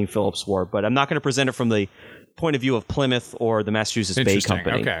it for King Philip's War. But I'm not going to present it from the point of view of Plymouth or the Massachusetts Bay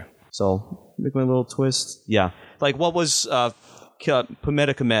Company. Okay. So make my little twist. Yeah, like what was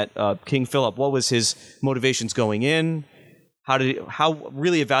Pemetacomet, King Philip? What was his motivations going in? How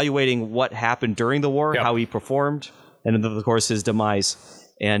really evaluating what happened during the war, how he performed, and then of course his demise.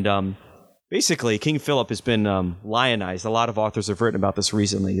 And basically, King Philip has been lionized. A lot of authors have written about this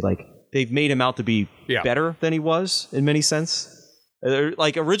recently. Like, they've made him out to be better than he was in many sense.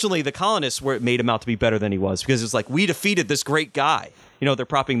 Like, originally, the colonists made him out to be better than he was, because it's like, we defeated this great guy. They're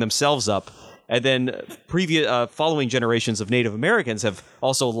propping themselves up. And then following generations of Native Americans have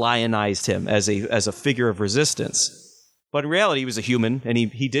also lionized him as a figure of resistance. But in reality, he was a human, and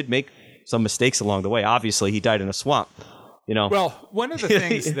he did make some mistakes along the way. Obviously, he died in a swamp. Well, one of the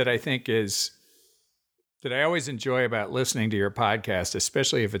things that I think is that I always enjoy about listening to your podcast,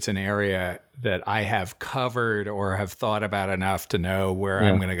 especially if it's an area that I have covered or have thought about enough to know where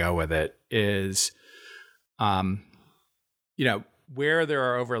I'm going to go with it, is, where there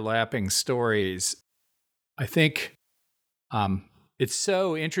are overlapping stories. I think it's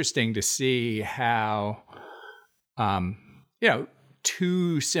so interesting to see how,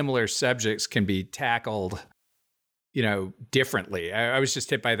 two similar subjects can be tackled differently. I was just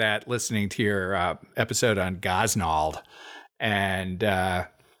hit by that listening to your episode on Gosnold, and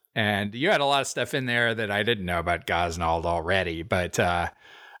you had a lot of stuff in there that I didn't know about Gosnold already. But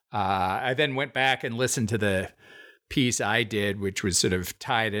I then went back and listened to the piece I did, which was sort of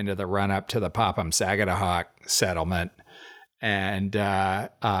tied into the run up to the Popham Sagadahoc settlement, and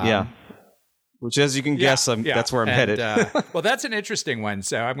which, as you can guess, that's where I'm headed. Well, that's an interesting one.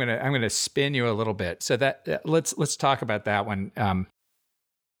 So I'm gonna spin you a little bit. So that let's talk about that one. I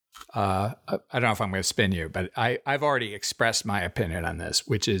don't know if I'm going to spin you, but I've already expressed my opinion on this,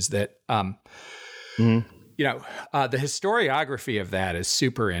 which is that the historiography of that is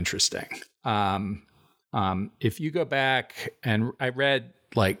super interesting. If you go back, and I read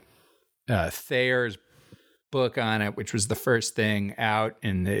Thayer's book on it, which was the first thing out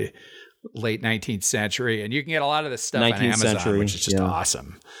in the late 19th century, and you can get a lot of this stuff on Amazon, which is just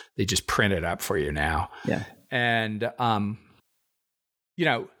awesome. They just print it up for you now. Yeah. And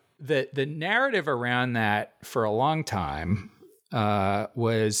the narrative around that for a long time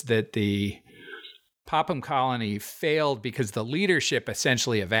was that the Popham colony failed because the leadership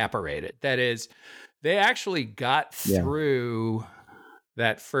essentially evaporated. That is, they actually got through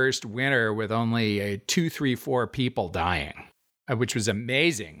that first winter with only 2, 3, 4 people dying, which was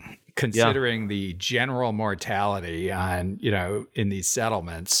amazing considering the general mortality on, in these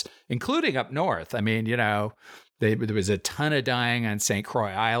settlements, including up north. I mean, there was a ton of dying on St.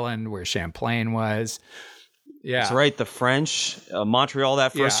 Croix Island where Champlain was. Yeah. That's right. The French, Montreal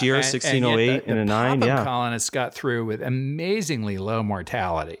that first year, 1608 and a 9. The Popham colonists got through with amazingly low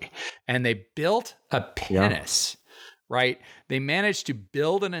mortality. And they built a pinnace, right? They managed to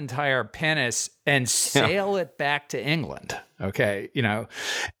build an entire pinnace and sail it back to England. Okay.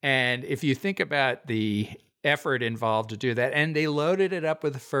 And if you think about the effort involved to do that, and they loaded it up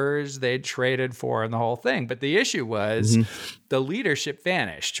with furs they'd traded for and the whole thing. But the issue was the leadership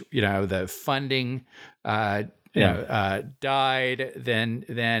vanished. The funding died. Then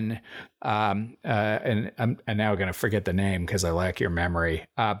and I'm now going to forget the name because I lack your memory.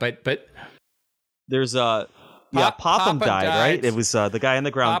 But there's Popham died, right? It was the guy on the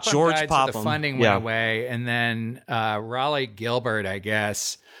ground, Popham George died, Popham. So the funding went away, and then Raleigh Gilbert, I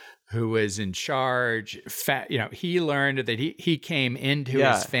guess, who was in charge, he learned that he came into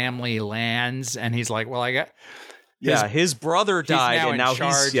his family lands, and he's like, well, I got... his brother died, and now he's in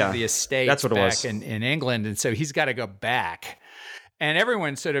charge of the estate back in England, and so he's got to go back. And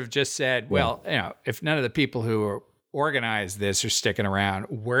everyone sort of just said, well, if none of the people who organized this are sticking around,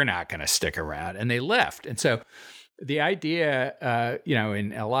 we're not going to stick around. And they left. And so the idea,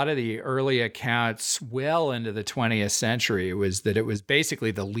 in a lot of the early accounts well into the 20th century was that it was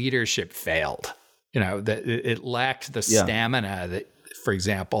basically the leadership failed, that it lacked the stamina that, for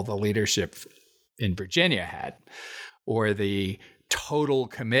example, the leadership in Virginia had, or the total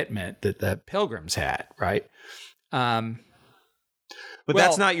commitment that the Pilgrims had, right? But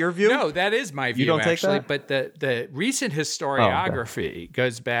that's not your view? No, that is my view, actually. But the recent historiography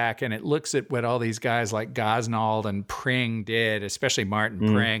goes back and it looks at what all these guys like Gosnold and Pring did, especially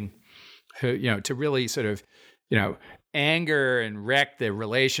Martin Pring, who, to really sort of, anger and wreck the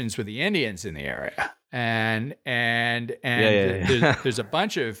relations with the Indians in the area. And there's a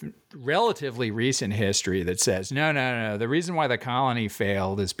bunch of relatively recent history that says, no. The reason why the colony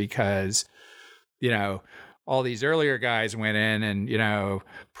failed is because, all these earlier guys went in and,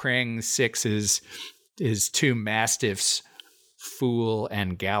 Pring 6 is 2 mastiffs, Fool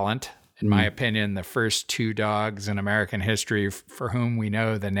and Gallant. In my opinion, the first 2 dogs in American history for whom we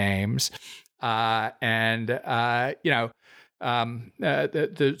know the names. So the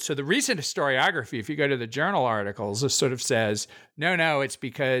recent historiography, if you go to the journal articles, it sort of says, no, it's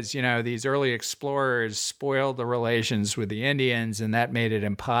because, these early explorers spoiled the relations with the Indians and that made it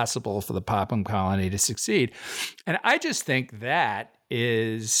impossible for the Popham colony to succeed. And I just think that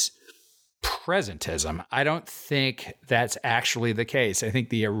is presentism. I don't think that's actually the case. I think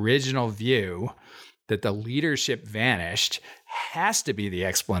the original view that the leadership vanished has to be the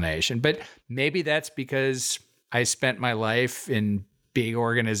explanation, but maybe that's because I spent my life in big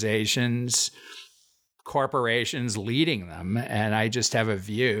organizations, corporations, leading them. And I just have a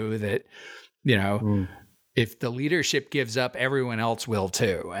view that, if the leadership gives up, everyone else will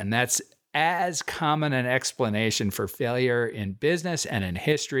too. And that's as common an explanation for failure in business and in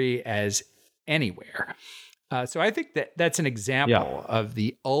history as anywhere. So I think that that's an example of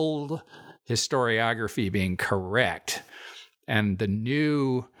the old historiography being correct and the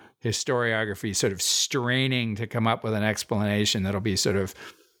new historiography sort of straining to come up with an explanation that'll be sort of,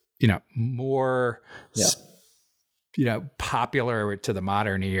 more, popular to the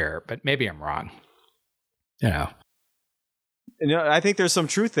modern ear. But maybe I'm wrong. I think there's some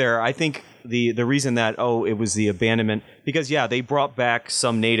truth there. I think the reason that, it was the abandonment, because, they brought back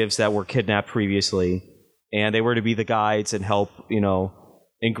some natives that were kidnapped previously, and they were to be the guides and help,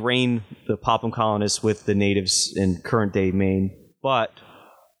 ingrain the Popham colonists with the natives in current-day Maine. But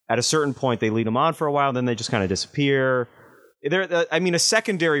at a certain point, they lead them on for a while, then they just kind of disappear. A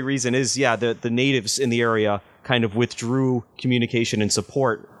secondary reason is, the natives in the area kind of withdrew communication and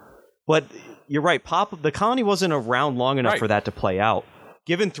support. But you're right, the colony wasn't around long enough for that to play out.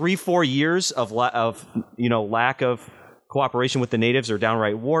 Given 3-4 years of lack of cooperation with the natives or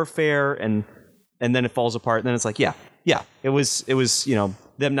downright warfare, and then it falls apart, and then it's like, it was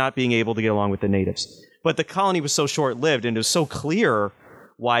them not being able to get along with the natives. But the colony was so short-lived, and it was so clear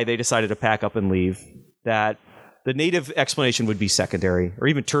why they decided to pack up and leave that the native explanation would be secondary or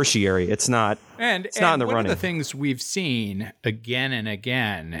even tertiary. It's not in the running. One of the things we've seen again and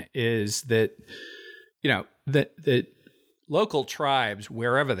again is that, that local tribes,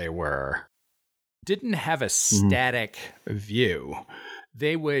 wherever they were, didn't have a static view.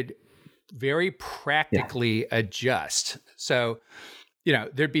 They would very practically adjust. So,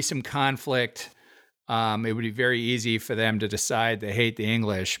 there'd be some conflict. It would be very easy for them to decide they hate the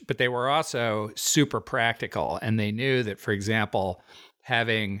English, but they were also super practical. And they knew that, for example,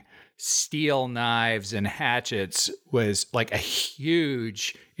 having steel knives and hatchets was like a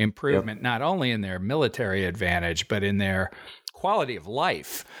huge improvement, not only in their military advantage, but in their quality of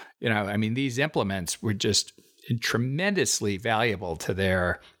life. These implements were just tremendously valuable to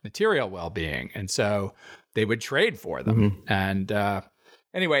their material well-being. And so they would trade for them. And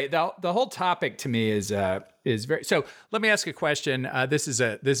anyway, the whole topic to me is very. So let me ask a question. This is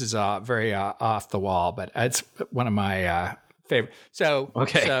very off the wall, but it's one of my favorite. So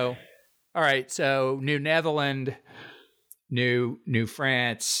okay. So all right. So New Netherlands, New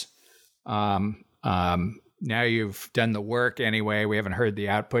France. Now you've done the work anyway. We haven't heard the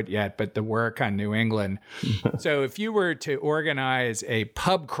output yet, but the work on New England. So if you were to organize a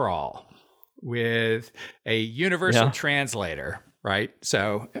pub crawl with a universal translator, right?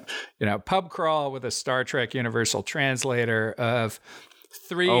 So, pub crawl with a Star Trek universal translator of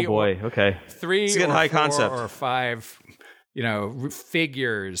three it's getting or high four concept. or five,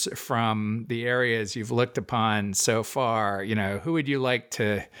 figures from the areas you've looked upon so far, who would you like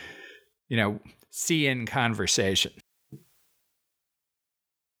to, see in conversation?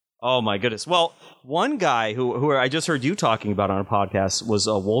 Oh my goodness. Well, one guy who I just heard you talking about on a podcast was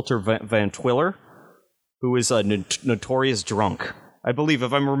Walter Van Twiller, who is a notorious drunk. I believe,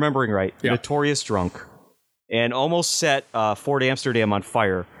 if I'm remembering right, notorious drunk, and almost set Fort Amsterdam on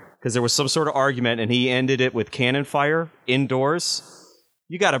fire because there was some sort of argument, and he ended it with cannon fire indoors.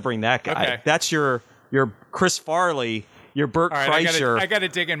 You got to bring that guy. Okay. That's your Chris Farley. Your Bert Kreischer. I got to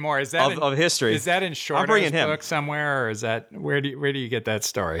dig in more. Is that of history? Is that in Shorter's book somewhere, or is that where do you get that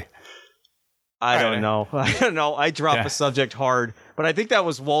story? I don't know. I dropped the subject hard, but I think that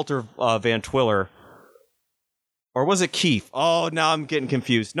was Walter Van Twiller, or was it Keith? Oh, now I'm getting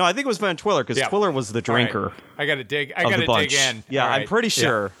confused. No, I think it was Van Twiller because Twiller was the drinker. Right. I got to dig. I got to dig in. Yeah, I'm pretty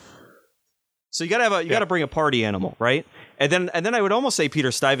sure. Yeah. So you got to bring a party animal, right? And then I would almost say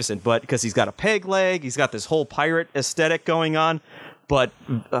Peter Stuyvesant, but because he's got a peg leg, he's got this whole pirate aesthetic going on. But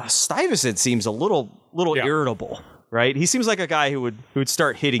Stuyvesant seems a little irritable, right? He seems like a guy who would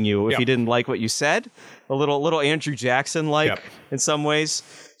start hitting you if he didn't like what you said. A little Andrew Jackson like in some ways.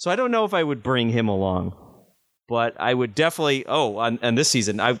 So I don't know if I would bring him along, but I would definitely. On this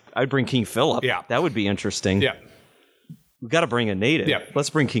season, I'd bring King Philip. Yeah, that would be interesting. Yeah, we got to bring a native. Yeah. Let's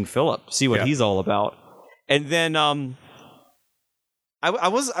bring King Philip. See what he's all about. And then I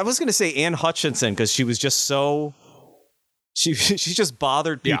was going to say Anne Hutchinson because she was just so. She just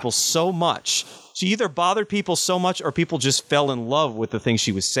bothered people so much. She either bothered people so much or people just fell in love with the things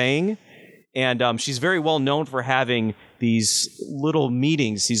she was saying. And she's very well known for having these little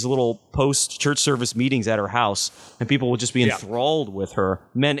meetings, these little post-church service meetings at her house, and people would just be enthralled with her,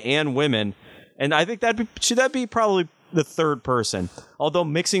 men and women. And I think that'd be probably the third person. Although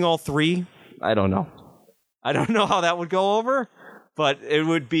mixing all three, I don't know. I don't know how that would go over, but it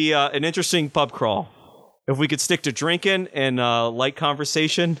would be an interesting pub crawl. If we could stick to drinking and light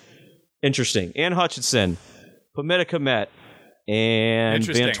conversation, interesting. Anne Hutchinson, Pamela Komet, and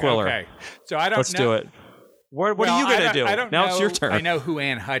Van Twiller. Okay. So I don't know. Let's do it. What are you going to do? I don't now know, it's your turn. I know who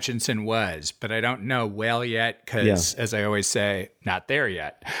Anne Hutchinson was, but I don't know well yet because, as I always say, not there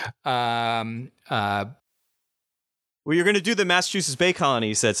yet. Well, you're going to do the Massachusetts Bay Colony,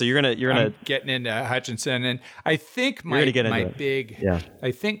 you said. So you're going to I'm getting into Hutchinson, and I think my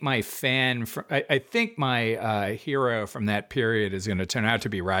hero from that period is going to turn out to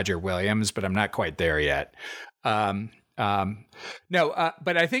be Roger Williams, but I'm not quite there yet. But I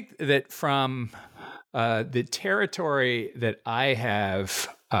think that from the territory that I have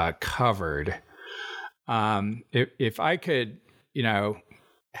covered, if I could,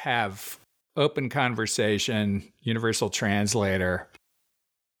 have open conversation, universal translator,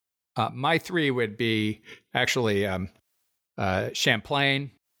 my three would be actually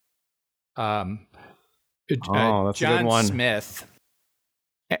Champlain, that's John a good one. Smith,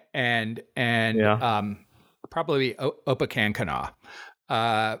 and probably Opechancanough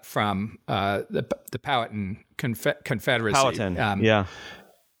from the Powhatan Confederacy. Powhatan,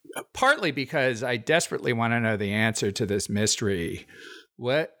 Partly because I desperately want to know the answer to this mystery.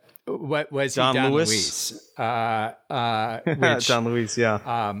 What was Don Don Luis? Don Luis,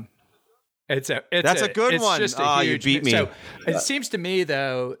 That's a good one. Just a huge, you beat me. So it seems to me,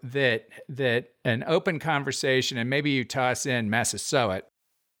 though, that an open conversation, and maybe you toss in Massasoit,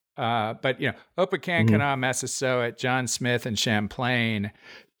 but Opacankana, Massasoit, John Smith, and Champlain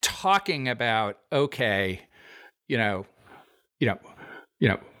talking about, okay,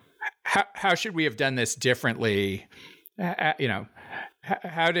 how should we have done this differently?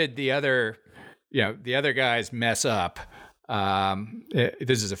 How did the other guys mess up?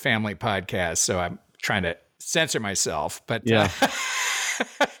 This is a family podcast, so I'm trying to censor myself, but yeah.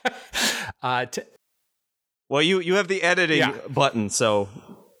 Well, you have the editing button, so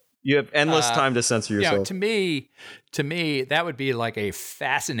you have endless time to censor yourself. To me, that would be like a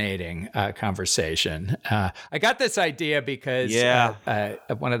fascinating conversation. I got this idea because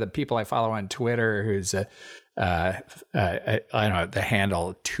one of the people I follow on Twitter, who's I don't know, the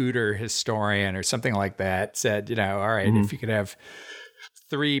handle tutor historian or something like that, said, all right, if you could have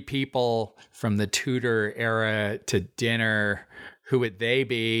 3 people from the Tudor era to dinner, who would they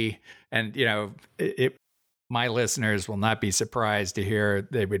be? And, my listeners will not be surprised to hear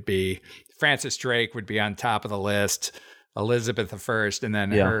they would be Francis Drake would be on top of the list, Elizabeth I, and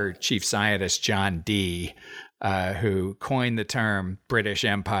then her chief scientist, John Dee, who coined the term British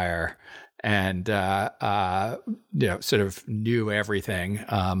Empire and, sort of knew everything.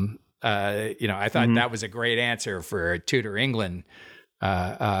 I thought that was a great answer for a Tudor England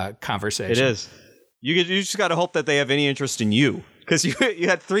conversation. It is. You just got to hope that they have any interest in you, because you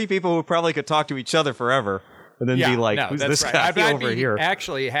had 3 people who probably could talk to each other forever. And then be like, who's this guy over here? I'd be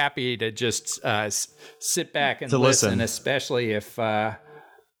actually happy to just sit back and listen, especially if I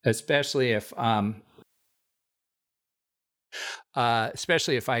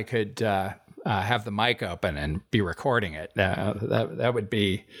could have the mic open and be recording it. That would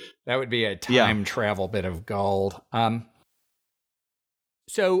be a time travel bit of gold.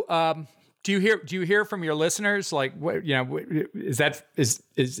 Do you hear from your listeners? Like, what, is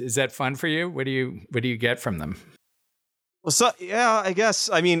that fun for you? What do you get from them? Well, I guess.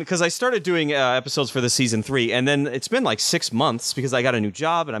 I mean, because I started doing episodes for the season 3, and then it's been like 6 months because I got a new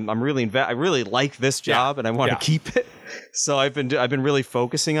job, and I'm really I really like this job, and I want to keep it. So I've been really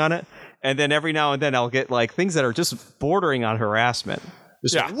focusing on it, and then every now and then I'll get like things that are just bordering on harassment.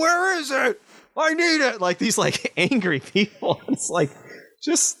 Like, where is it? I need it. Like these like angry people. It's like,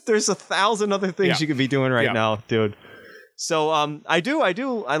 just there's 1,000 other things you could be doing right now, dude. So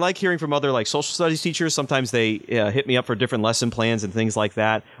I like hearing from other like social studies teachers. Sometimes they hit me up for different lesson plans and things like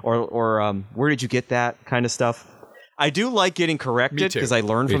that, or where did you get that kind of stuff. I do like getting corrected because I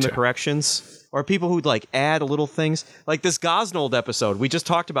learn from the corrections, or people who like add little things like this Gosnold episode. We just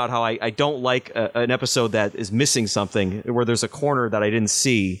talked about how I don't like an episode that is missing something, where there's a corner that I didn't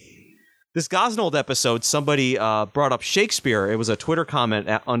see. This Gosnold episode, somebody brought up Shakespeare. It was a Twitter comment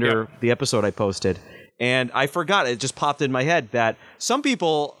under the episode I posted. And I forgot, it just popped in my head that some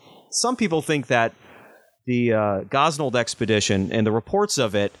people think that the Gosnold expedition and the reports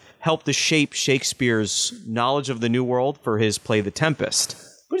of it helped to shape Shakespeare's knowledge of the New World for his play The Tempest.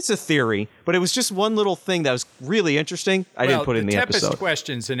 But it's a theory. But it was just one little thing that was really interesting. I didn't put it in the episode. The Tempest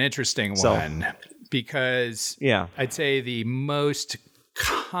question's an interesting one because I'd say the most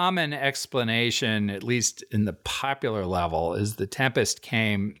common explanation, at least in the popular level, is the Tempest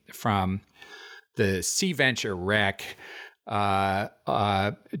came from the Sea Venture wreck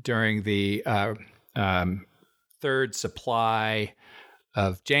during the third supply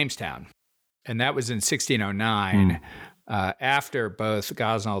of Jamestown. And that was in 1609, after both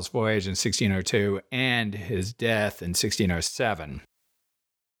Gosnold's voyage in 1602 and his death in 1607.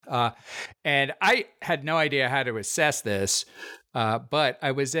 And I had no idea how to assess this, but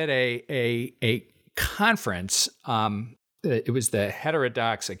I was at a conference. It was the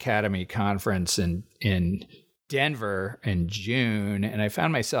Heterodox Academy conference in Denver in June, and I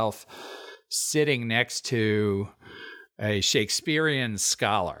found myself sitting next to a Shakespearean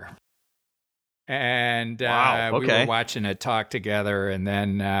scholar. And we were watching a talk together, and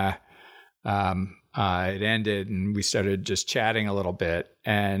then it ended, and we started just chatting a little bit.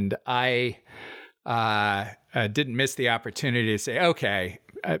 And I didn't miss the opportunity to say, okay,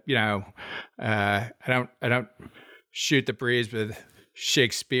 I don't shoot the breeze with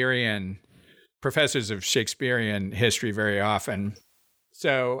professors of Shakespearean history very often.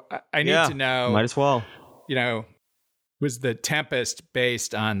 So I need to know. Might as well. Was the Tempest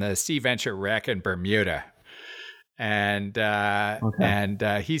based on the Sea Venture wreck in Bermuda? And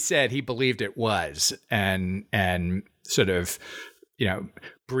he said he believed it was, and sort of,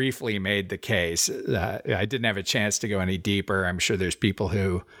 briefly made the case. I didn't have a chance to go any deeper. I'm sure there's people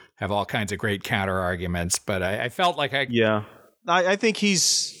who have all kinds of great counter arguments, but I felt like I think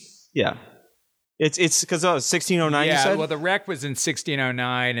he's It's because 1609. Yeah, you said? Well, the wreck was in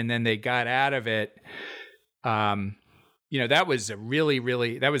 1609, and then they got out of it. that was a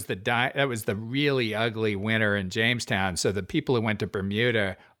that was the really ugly winter in Jamestown. So the people who went to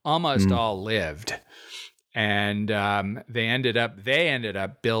Bermuda almost all lived, and they ended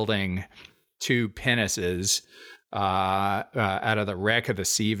up building 2 pinnaces out of the wreck of the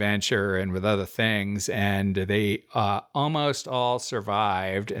Sea Venture and with other things, and they almost all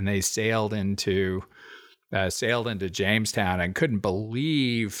survived, and they sailed into Jamestown and couldn't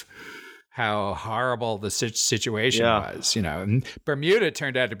believe how horrible the situation was. And Bermuda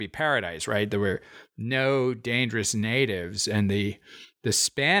turned out to be paradise, right? There were no dangerous natives, and the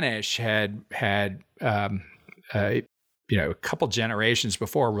Spanish had a couple generations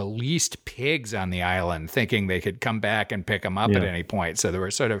before released pigs on the island, thinking they could come back and pick them up at any point. So there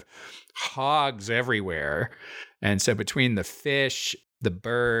were sort of hogs everywhere, and so between the fish, the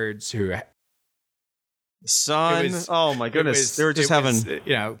birds, oh my goodness, they were just having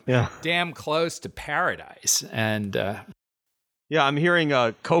damn close to paradise. And I'm hearing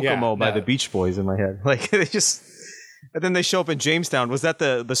Kokomo by the Beach Boys in my head. Like they just. And then they show up in Jamestown. Was that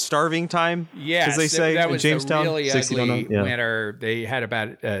the starving time? Yes, as they say that in was Jamestown. A really ugly winter. They had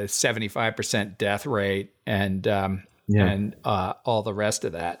about a 75% death rate, and all the rest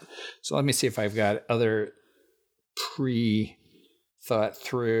of that. So let me see if I've got other pre-thought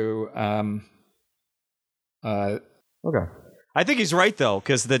through. Okay, I think he's right though,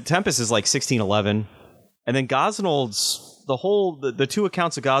 because the Tempest is like 1611, and then Gosnold's the 2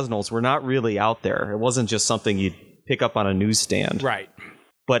 accounts of Gosnold's were not really out there. It wasn't just something you'd pick up on a newsstand, right?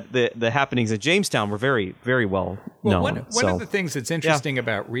 But the happenings at Jamestown were very, very well known. One of the things that's interesting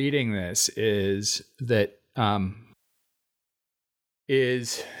about reading this is that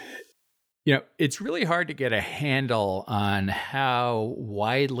it's really hard to get a handle on how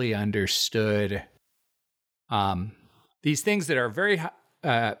widely understood these things that are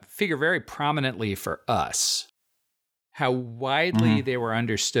figure very prominently for us, how widely they were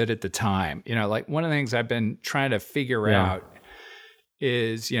understood at the time. Like one of the things I've been trying to figure out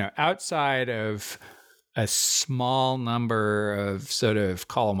is, outside of a small number of sort of,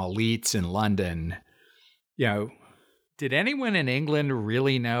 call them elites in London, did anyone in England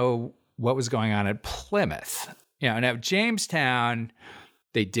really know what was going on at Plymouth? Now Jamestown,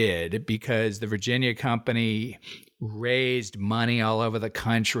 they did, because the Virginia Company raised money all over the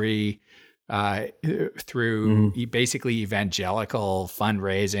country through basically evangelical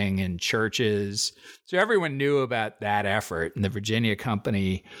fundraising in churches. So everyone knew about that effort, and the Virginia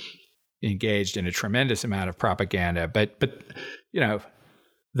Company engaged in a tremendous amount of propaganda. But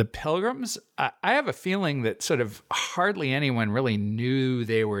the Pilgrims, I have a feeling that sort of hardly anyone really knew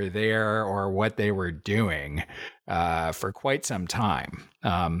they were there or what they were doing for quite some time.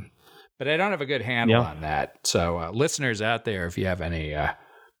 But I don't have a good handle on that. So listeners out there, if you have any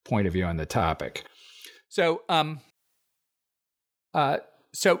point of view on the topic. So I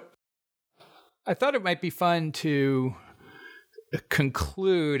thought it might be fun to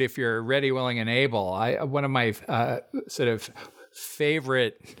conclude, if you're ready, willing, and able. One of my sort of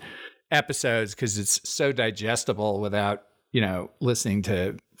favorite episodes, because it's so digestible without listening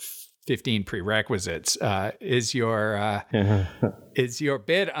to 15 prerequisites, is your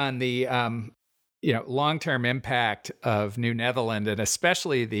bit on the long-term impact of New Netherland, and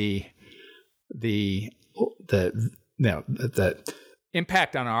especially the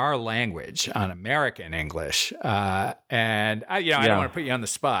impact on our language, on American English. And I don't want to put you on the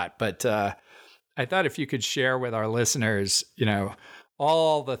spot, but I thought if you could share with our listeners,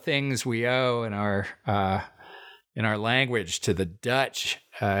 all the things we owe in our language to the Dutch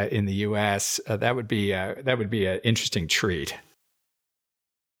in the U.S., that would be an interesting treat.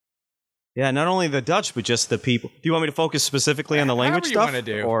 Yeah, not only the Dutch, but just the people. Do you want me to focus specifically on the language stuff?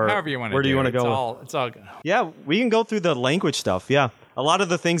 However you want to do. Where do you want to go? It's all good. Yeah, we can go through the language stuff. Yeah, a lot of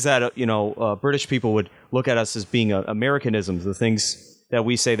the things that British people would look at us as being Americanisms, the things that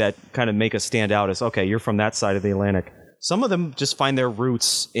we say that kind of make us stand out as, okay, you're from that side of the Atlantic. Some of them just find their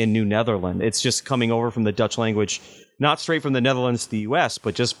roots in New Netherland. It's just coming over from the Dutch language, not straight from the Netherlands to the U.S.,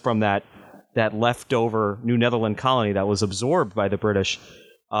 but just from that leftover New Netherland colony that was absorbed by the British.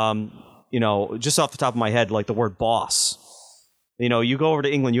 Just off the top of my head, like the word boss. You go over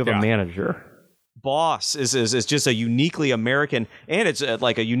to England, you have a manager. Boss is just a uniquely American, and it's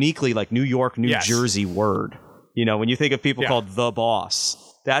like a uniquely like New York, New Jersey word. When you think of people called the boss,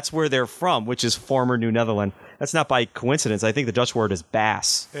 that's where they're from, which is former New Netherland. That's not by coincidence. I think the Dutch word is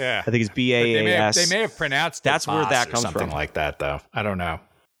bass. Yeah. I think it's B-A-A-S. They may have pronounced that's where that comes something from. Like that, though. I don't know.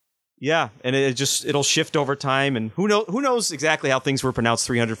 Yeah, and it'll shift over time, and who knows exactly how things were pronounced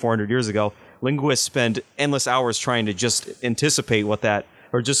 300, 400 years ago. Linguists spend endless hours trying to just anticipate what that,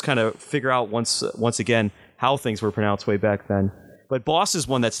 or just kind of figure out once again how things were pronounced way back then. But boss is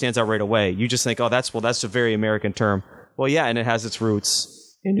one that stands out right away. You just think, oh, that's a very American term. Well, yeah, and it has its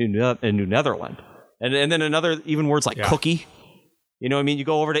roots in New Netherland. And then another, even words like cookie. You know what I mean? You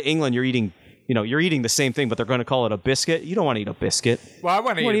go over to England, you're eating the same thing, but they're going to call it a biscuit. You don't want to eat a biscuit. Well, I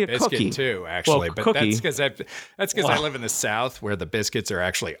want to eat a biscuit cookie. too, actually. Well, but cookie. that's because I live in the South where the biscuits are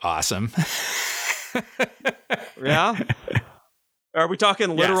actually awesome. Yeah? Are we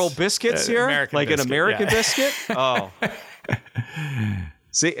talking literal biscuits here? American like biscuit, an American biscuit? Oh.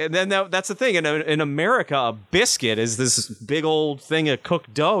 See, and then that's the thing. In America, a biscuit is this big old thing of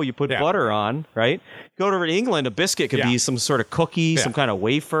cooked dough you put butter on, right? Go to England, a biscuit could be some sort of cookie, some kind of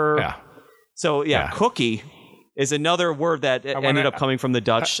wafer. Yeah. So, cookie is another word that ended up coming from the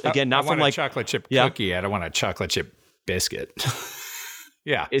Dutch. Again, not from like a chocolate chip cookie. I don't want a chocolate chip biscuit.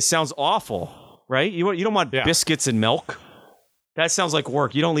 Yeah. It sounds awful, right? You don't want biscuits and milk. That sounds like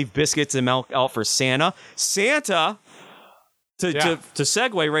work. You don't leave biscuits and milk out for Santa. Santa, to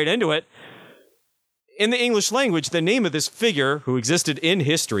segue right into it, in the English language, the name of this figure who existed in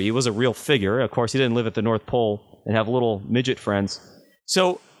history, he was a real figure. Of course, he didn't live at the North Pole and have little midget friends.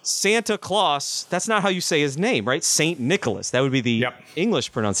 So Santa Claus, that's not how you say his name, right? Saint Nicholas. That would be the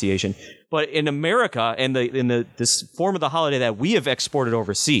English pronunciation. But in America, and this form of the holiday that we have exported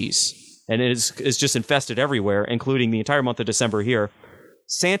overseas, and it is just infested everywhere, including the entire month of December here.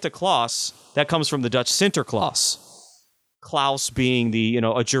 Santa Claus, that comes from the Dutch Sinterklaas. Klaus being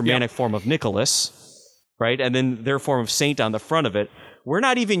a Germanic form of Nicholas, right? And then their form of saint on the front of it. We're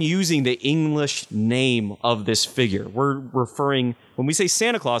not even using the English name of this figure. We're referring, when we say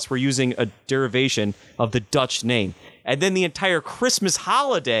Santa Claus, we're using a derivation of the Dutch name. And then the entire Christmas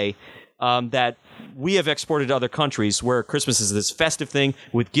holiday that we have exported to other countries, where Christmas is this festive thing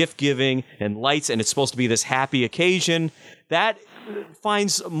with gift giving and lights, and it's supposed to be this happy occasion. That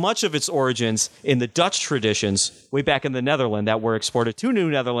finds much of its origins in the Dutch traditions way back in the Netherlands that were exported to New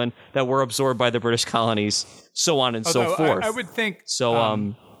Netherland, that were absorbed by the British colonies, so on and so forth. I would think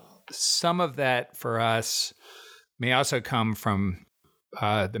so. Some of that for us may also come from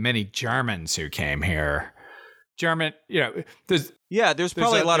the many Germans who came here. There's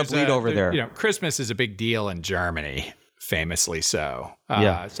probably a lot of bleed over there. Christmas is a big deal in Germany, famously so.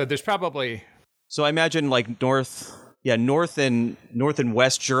 So there's probably. So I imagine like North and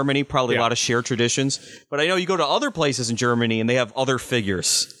West Germany, probably a lot of shared traditions. But I know you go to other places in Germany and they have other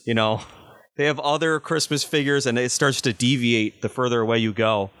figures. They have other Christmas figures, and it starts to deviate the further away you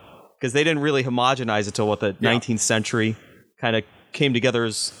go, because they didn't really homogenize it until the 19th century kind of came together,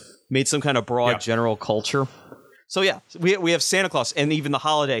 made some kind of broad general culture. So we have Santa Claus, and even the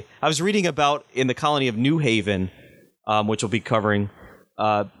holiday. I was reading about in the colony of New Haven, which we'll be covering,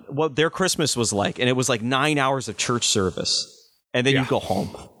 what their Christmas was like, and it was like 9 hours of church service, and then you go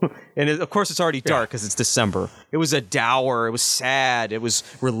home. And of course, it's already dark because it's December. It was a dour, it was sad, it was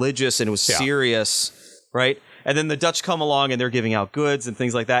religious, and it was serious, right? And then the Dutch come along and they're giving out goods and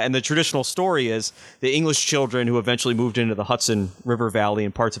things like that. And the traditional story is the English children who eventually moved into the Hudson River Valley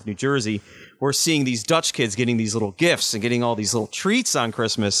and parts of New Jersey were seeing these Dutch kids getting these little gifts and getting all these little treats on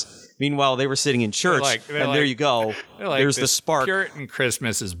Christmas. Meanwhile, they were sitting in church, there you go. There's the spark. Puritan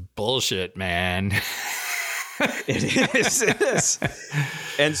Christmas is bullshit, man. It is.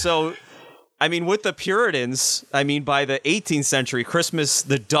 And so, with the Puritans, by the 18th century, Christmas,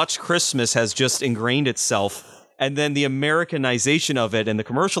 the Dutch Christmas has just ingrained itself. And then the Americanization of it and the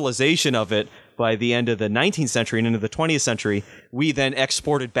commercialization of it by the end of the 19th century and into the 20th century, we then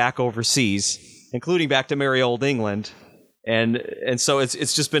exported back overseas, including back to merry old England. And so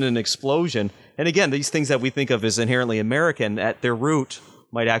it's just been an explosion. And again, these things that we think of as inherently American, at their root,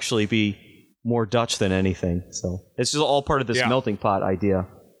 might actually be more Dutch than anything. So it's just all part of this melting pot idea.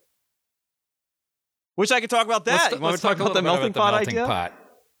 Wish I could talk about that. You want to talk about the melting pot idea?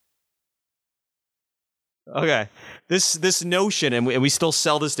 Okay. This notion, and we still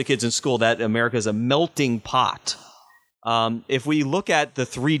sell this to kids in school, that America is a melting pot. If we look at the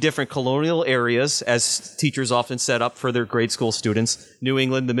three different colonial areas, as teachers often set up for their grade school students, New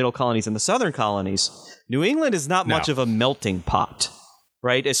England, the Middle Colonies, and the Southern Colonies, New England is not much of a melting pot,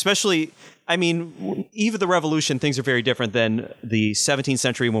 right? Especially, eve of the Revolution, things are very different than the 17th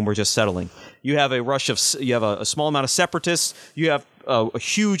century when we're just settling. You have a small amount of separatists. You have a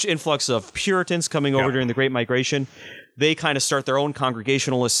huge influx of Puritans coming over during the Great Migration. They kind of start their own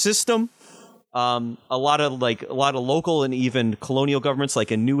Congregationalist system. A lot of local and even colonial governments,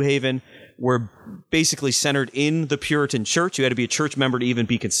 like in New Haven, were basically centered in the Puritan church. You had to be a church member to even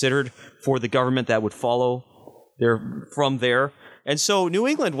be considered for the government that would follow from there. And so New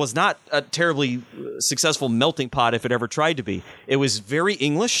England was not a terribly successful melting pot if it ever tried to be. It was very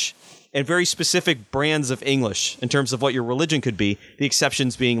English. and very specific brands of English in terms of what your religion could be. The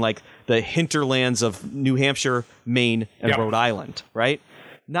exceptions being like the hinterlands of New Hampshire, Maine, and Rhode Island, right?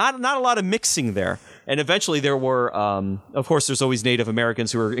 Not a lot of mixing there. And eventually there were, of course, there's always Native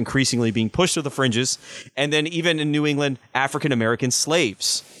Americans who are increasingly being pushed to the fringes. And then even in New England, African-American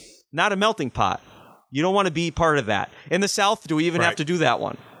slaves. Not a melting pot. You don't want to be part of that. In the South, do we even have to do that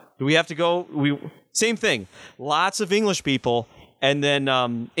one? Do we have to go? Same thing. Lots of English people, and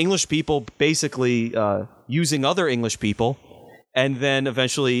then English people basically using other English people, and then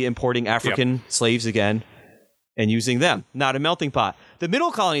eventually importing African slaves again and using them. Not a melting pot. The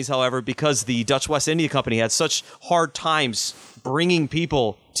middle colonies, however, because the Dutch West India Company had such hard times bringing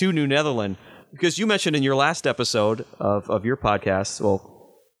people to New Netherland, because you mentioned in your last episode of your podcast, well,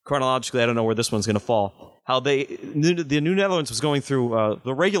 chronologically, I don't know where this one's going to fall, how the New Netherlands was going through,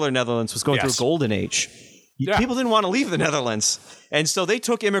 the regular Netherlands was going through a golden age. People didn't want to leave the Netherlands. And so they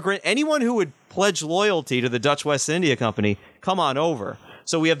took anyone who would pledge loyalty to the Dutch West India Company, come on over.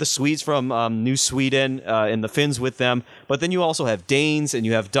 So we have the Swedes from New Sweden and the Finns with them. But then you also have Danes and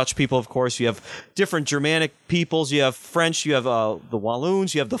you have Dutch people, of course. You have different Germanic peoples. You have French. You have the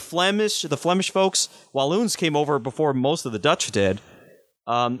Walloons. You have the Flemish folks. Walloons came over before most of the Dutch did.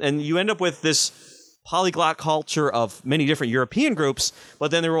 And you end up with this polyglot culture of many different European groups,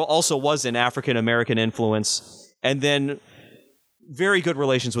 but then there also was an African-American influence, and then very good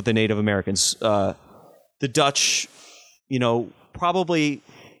relations with the Native Americans. The Dutch, probably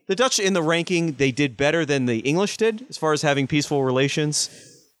the Dutch in the ranking, they did better than the English did as far as having peaceful relations.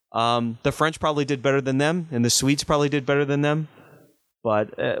 The French probably did better than them, and the Swedes probably did better than them.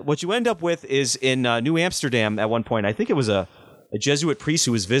 But what you end up with is in New Amsterdam at one point, I think it was a Jesuit priest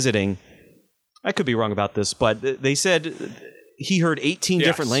who was visiting. I could be wrong about this, but they said he heard 18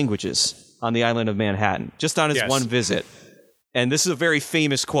 different languages on the island of Manhattan just on his one visit. And this is a very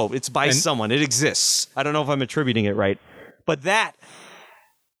famous quote. It's by someone. It exists. I don't know if I'm attributing it right. But that's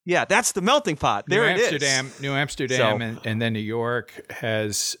the melting pot. There it is. New Amsterdam and then New York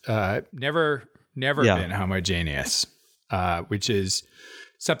has never been homogeneous, which is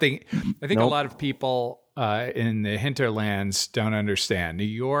something I think a lot of people in the hinterlands don't understand.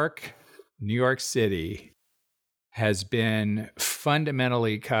 New York City has been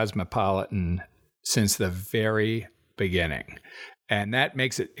fundamentally cosmopolitan since the very beginning. And that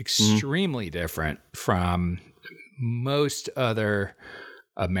makes it extremely different from most other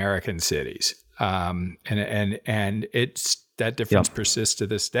American cities. And it's that difference persists to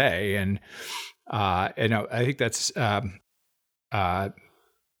this day. And I think that's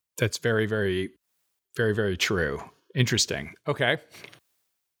very, very, very, very true. Interesting. Okay.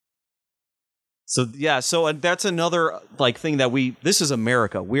 So that's another thing that this is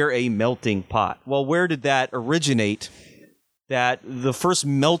America. We're a melting pot. Well, where did that originate? That the first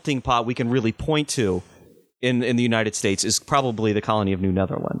melting pot we can really point to in the United States is probably the colony of New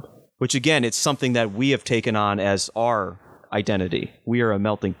Netherland, which again, it's something that we have taken on as our identity. We are a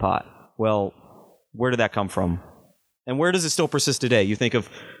melting pot. Well, where did that come from? And where does it still persist today? You think of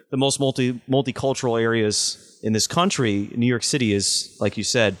the most multicultural areas in this country, New York City is, like you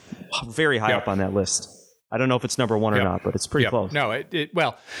said, very high up on that list. I don't know if it's number one or not, but it's pretty close. No, I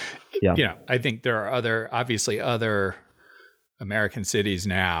think there are other American cities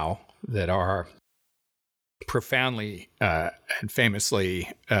now that are profoundly and famously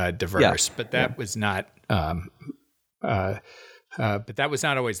diverse, but that was not. But that was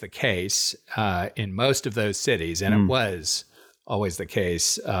not always the case in most of those cities, and it was always the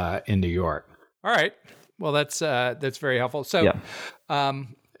case in New York. All right. Well, that's very helpful. So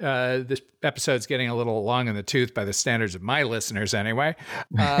this episode's getting a little long in the tooth by the standards of my listeners anyway.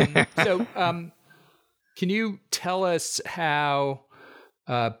 Can you tell us how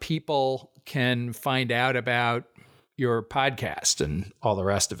people can find out about your podcast and all the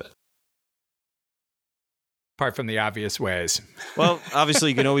rest of it? Apart from the obvious ways. Well, obviously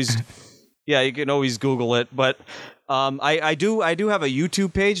you can always Google it, but I do have a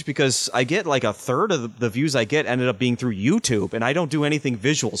YouTube page because I get like a third of the views I get ended up being through YouTube, and I don't do anything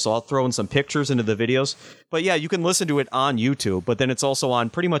visual, so I'll throw in some pictures into the videos. But yeah, you can listen to it on YouTube, but then it's also on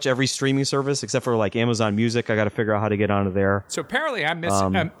pretty much every streaming service except for like Amazon Music. I got to figure out how to get onto there. So apparently I'm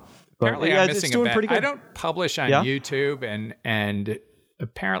missing. I'm missing a bet. I don't publish on YouTube, and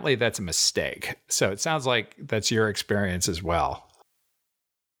apparently that's a mistake. So it sounds like that's your experience as well.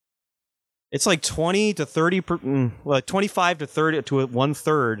 It's like 20 to 30, 25 to 30 to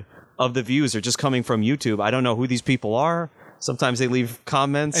 1/3 of the views are just coming from YouTube. I don't know who these people are. Sometimes they leave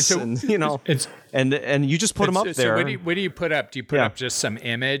comments, and you just put them up there. So what do you put up? Do you put up just some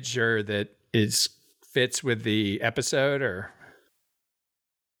image or that fits with the episode, or?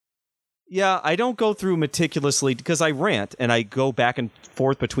 Yeah, I don't go through meticulously because I rant and I go back and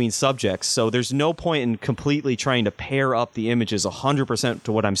forth between subjects. So there's no point in completely trying to pair up the images 100%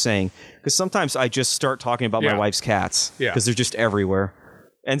 to what I'm saying. Because sometimes I just start talking about my wife's cats because they're just everywhere.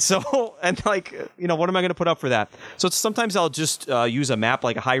 And so, and like, what am I going to put up for that? So sometimes I'll just use a map,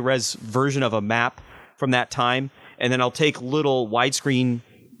 like a high-res version of a map from that time. And then I'll take little widescreen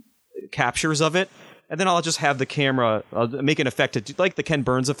captures of it. And then I'll just have the camera make an effect, like the Ken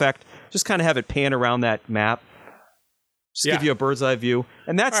Burns effect, just kind of have it pan around that map. Just give you a bird's eye view.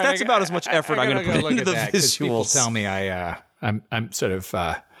 And that's about as much effort I'm going to put into the visuals. People tell me I'm sort of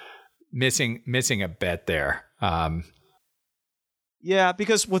missing a bet there. Yeah,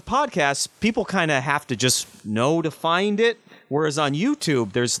 because with podcasts, people kind of have to just know to find it. Whereas on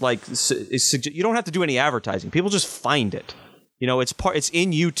YouTube, there's you don't have to do any advertising. People just find it. It's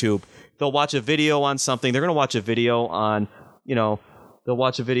in YouTube. They'll watch a video on something. They're going to watch a video on,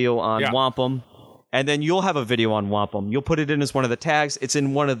 Wampum. And then you'll have a video on Wampum. You'll put it in as one of the tags. It's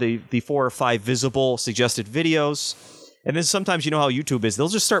in one of the 4 or 5 visible suggested videos. And then sometimes how YouTube is. They'll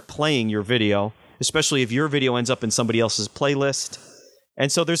just start playing your video, especially if your video ends up in somebody else's playlist.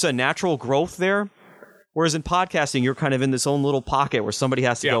 And so there's a natural growth there. Whereas in podcasting, you're kind of in this own little pocket where somebody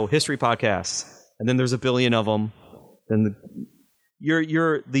has to go history podcasts. And then there's a billion of them. Then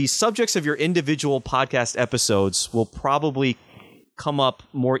the subjects of your individual podcast episodes will probably come up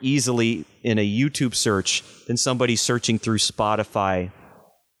more easily in a YouTube search than somebody searching through Spotify.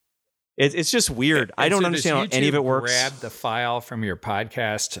 It's just weird. I don't understand how any of it works. Grab the file from your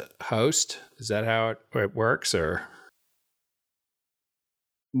podcast host? Is that how it works, or?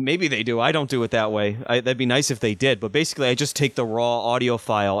 Maybe they do. I don't do it that way. That'd be nice if they did. But basically, I just take the raw audio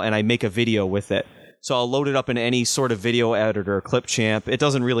file and I make a video with it. So I'll load it up in any sort of video editor, Clipchamp. It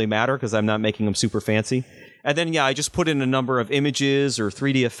doesn't really matter because I'm not making them super fancy. And then, I just put in a number of images or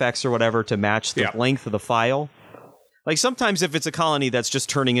 3D effects or whatever to match the length of the file. Like sometimes if it's a colony that's just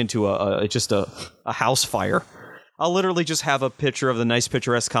turning into a house fire, I'll literally just have a picture of the nice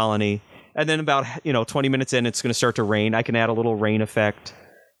picturesque colony. And then about 20 minutes in, it's going to start to rain. I can add a little rain effect,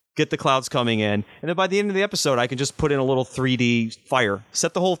 get the clouds coming in. And then by the end of the episode, I can just put in a little 3D fire,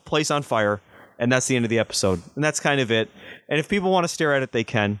 set the whole place on fire. And that's the end of the episode. And that's kind of it. And if people want to stare at it, they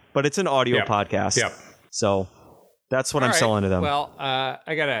can. But it's an audio podcast. Yep. So that's what I'm selling to them. Well,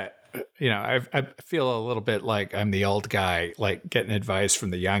 I got to, I feel a little bit like I'm the old guy, like getting advice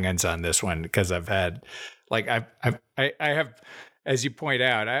from the youngins on this one. Because I've had, I have, as you point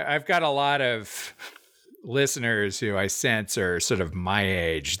out, I've got a lot of listeners who I sense are sort of my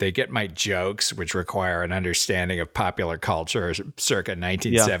age. They get my jokes, which require an understanding of popular culture circa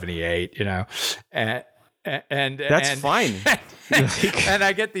 1978, and that's fine. And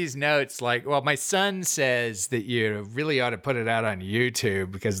I get these notes like, well, my son says that you really ought to put it out on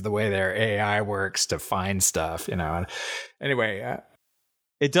YouTube because of the way their AI works to find stuff, Anyway.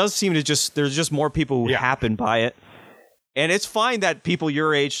 It does seem to there's just more people who happen by it. And it's fine that people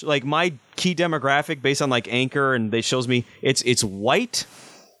your age, like my key demographic based on like Anchor, and they shows me it's white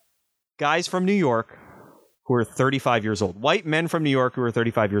guys from New York who are 35 years old. White men from New York who are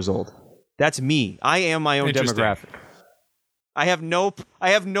 35 years old. That's me. I am my own demographic. I have no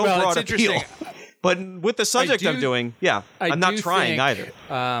broad appeal. But with the subject I'm doing, I'm not trying either.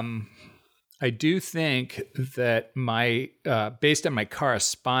 I do think that based on my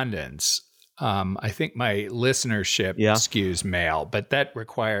correspondence, I think my listenership skews male, but that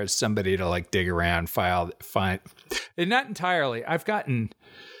requires somebody to dig around, find, and not entirely. I've gotten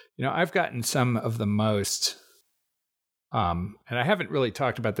some of the most, and I haven't really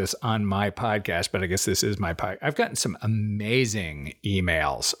talked about this on my podcast, but I guess this is my podcast. I've gotten some amazing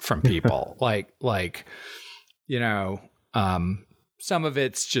emails from people, some of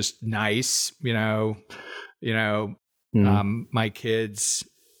it's just nice, my kids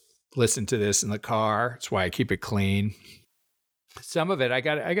listen to this in the car. That's why I keep it clean. Some of it, I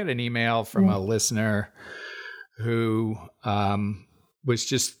got an email from a listener who was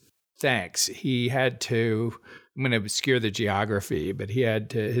just thanks. He had to, I'm going to obscure the geography, but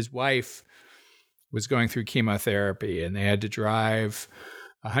his wife was going through chemotherapy and they had to drive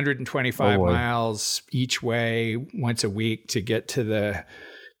 125 miles each way once a week to get to the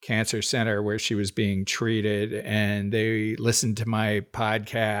cancer center where she was being treated, and they listened to my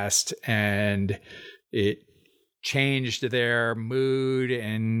podcast and it changed their mood,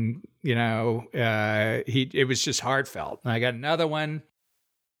 and it was just heartfelt. And I got another one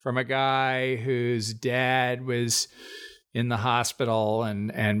from a guy whose dad was in the hospital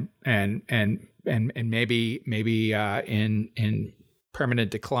and maybe in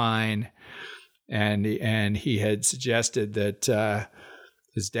permanent decline, and he had suggested that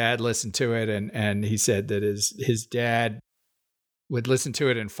his dad listened to it, and he said that his dad would listen to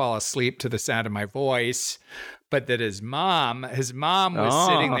it and fall asleep to the sound of my voice, but that his mom was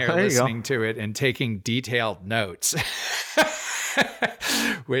sitting there listening to it and taking detailed notes.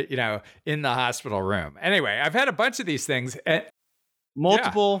 In the hospital room. Anyway, I've had a bunch of these things.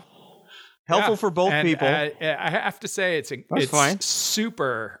 Multiple. Yeah. Helpful for both people. I have to say it's fine.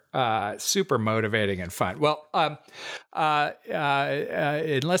 super motivating and fun. Well, unless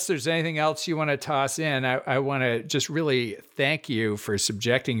there's anything else you want to toss in, I want to just really thank you for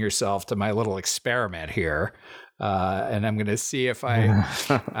subjecting yourself to my little experiment here. And I'm going to see if No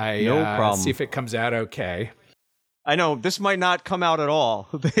problem. See if it comes out okay. I know this might not come out at all.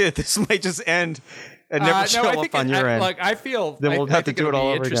 This might just end and never show up on your end. Look, I feel then we'll have to do it all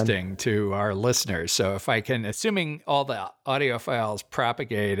over interesting again. To our listeners. So if I can, assuming all the audio files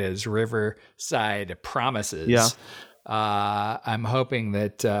propagate as Riverside promises, I'm hoping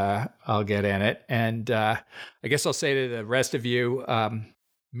that I'll get in it. And I guess I'll say to the rest of you,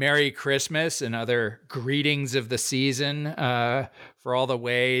 Merry Christmas and other greetings of the season for all the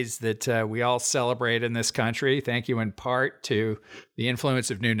ways that we all celebrate in this country. Thank you in part to the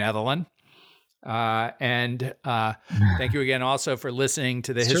influence of New Netherland. And thank you again also for listening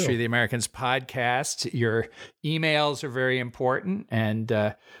to the History of the Americans podcast. Your emails are very important.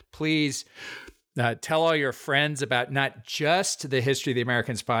 And please tell all your friends about not just the History of the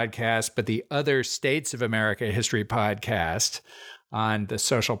Americans podcast, but the other States of America History podcast on the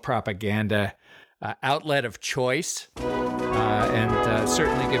social propaganda outlet of choice. And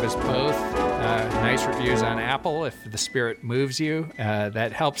certainly give us both nice reviews on Apple if the spirit moves you.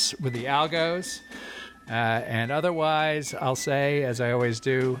 That helps with the algos. And otherwise, I'll say, as I always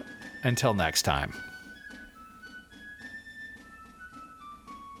do, until next time.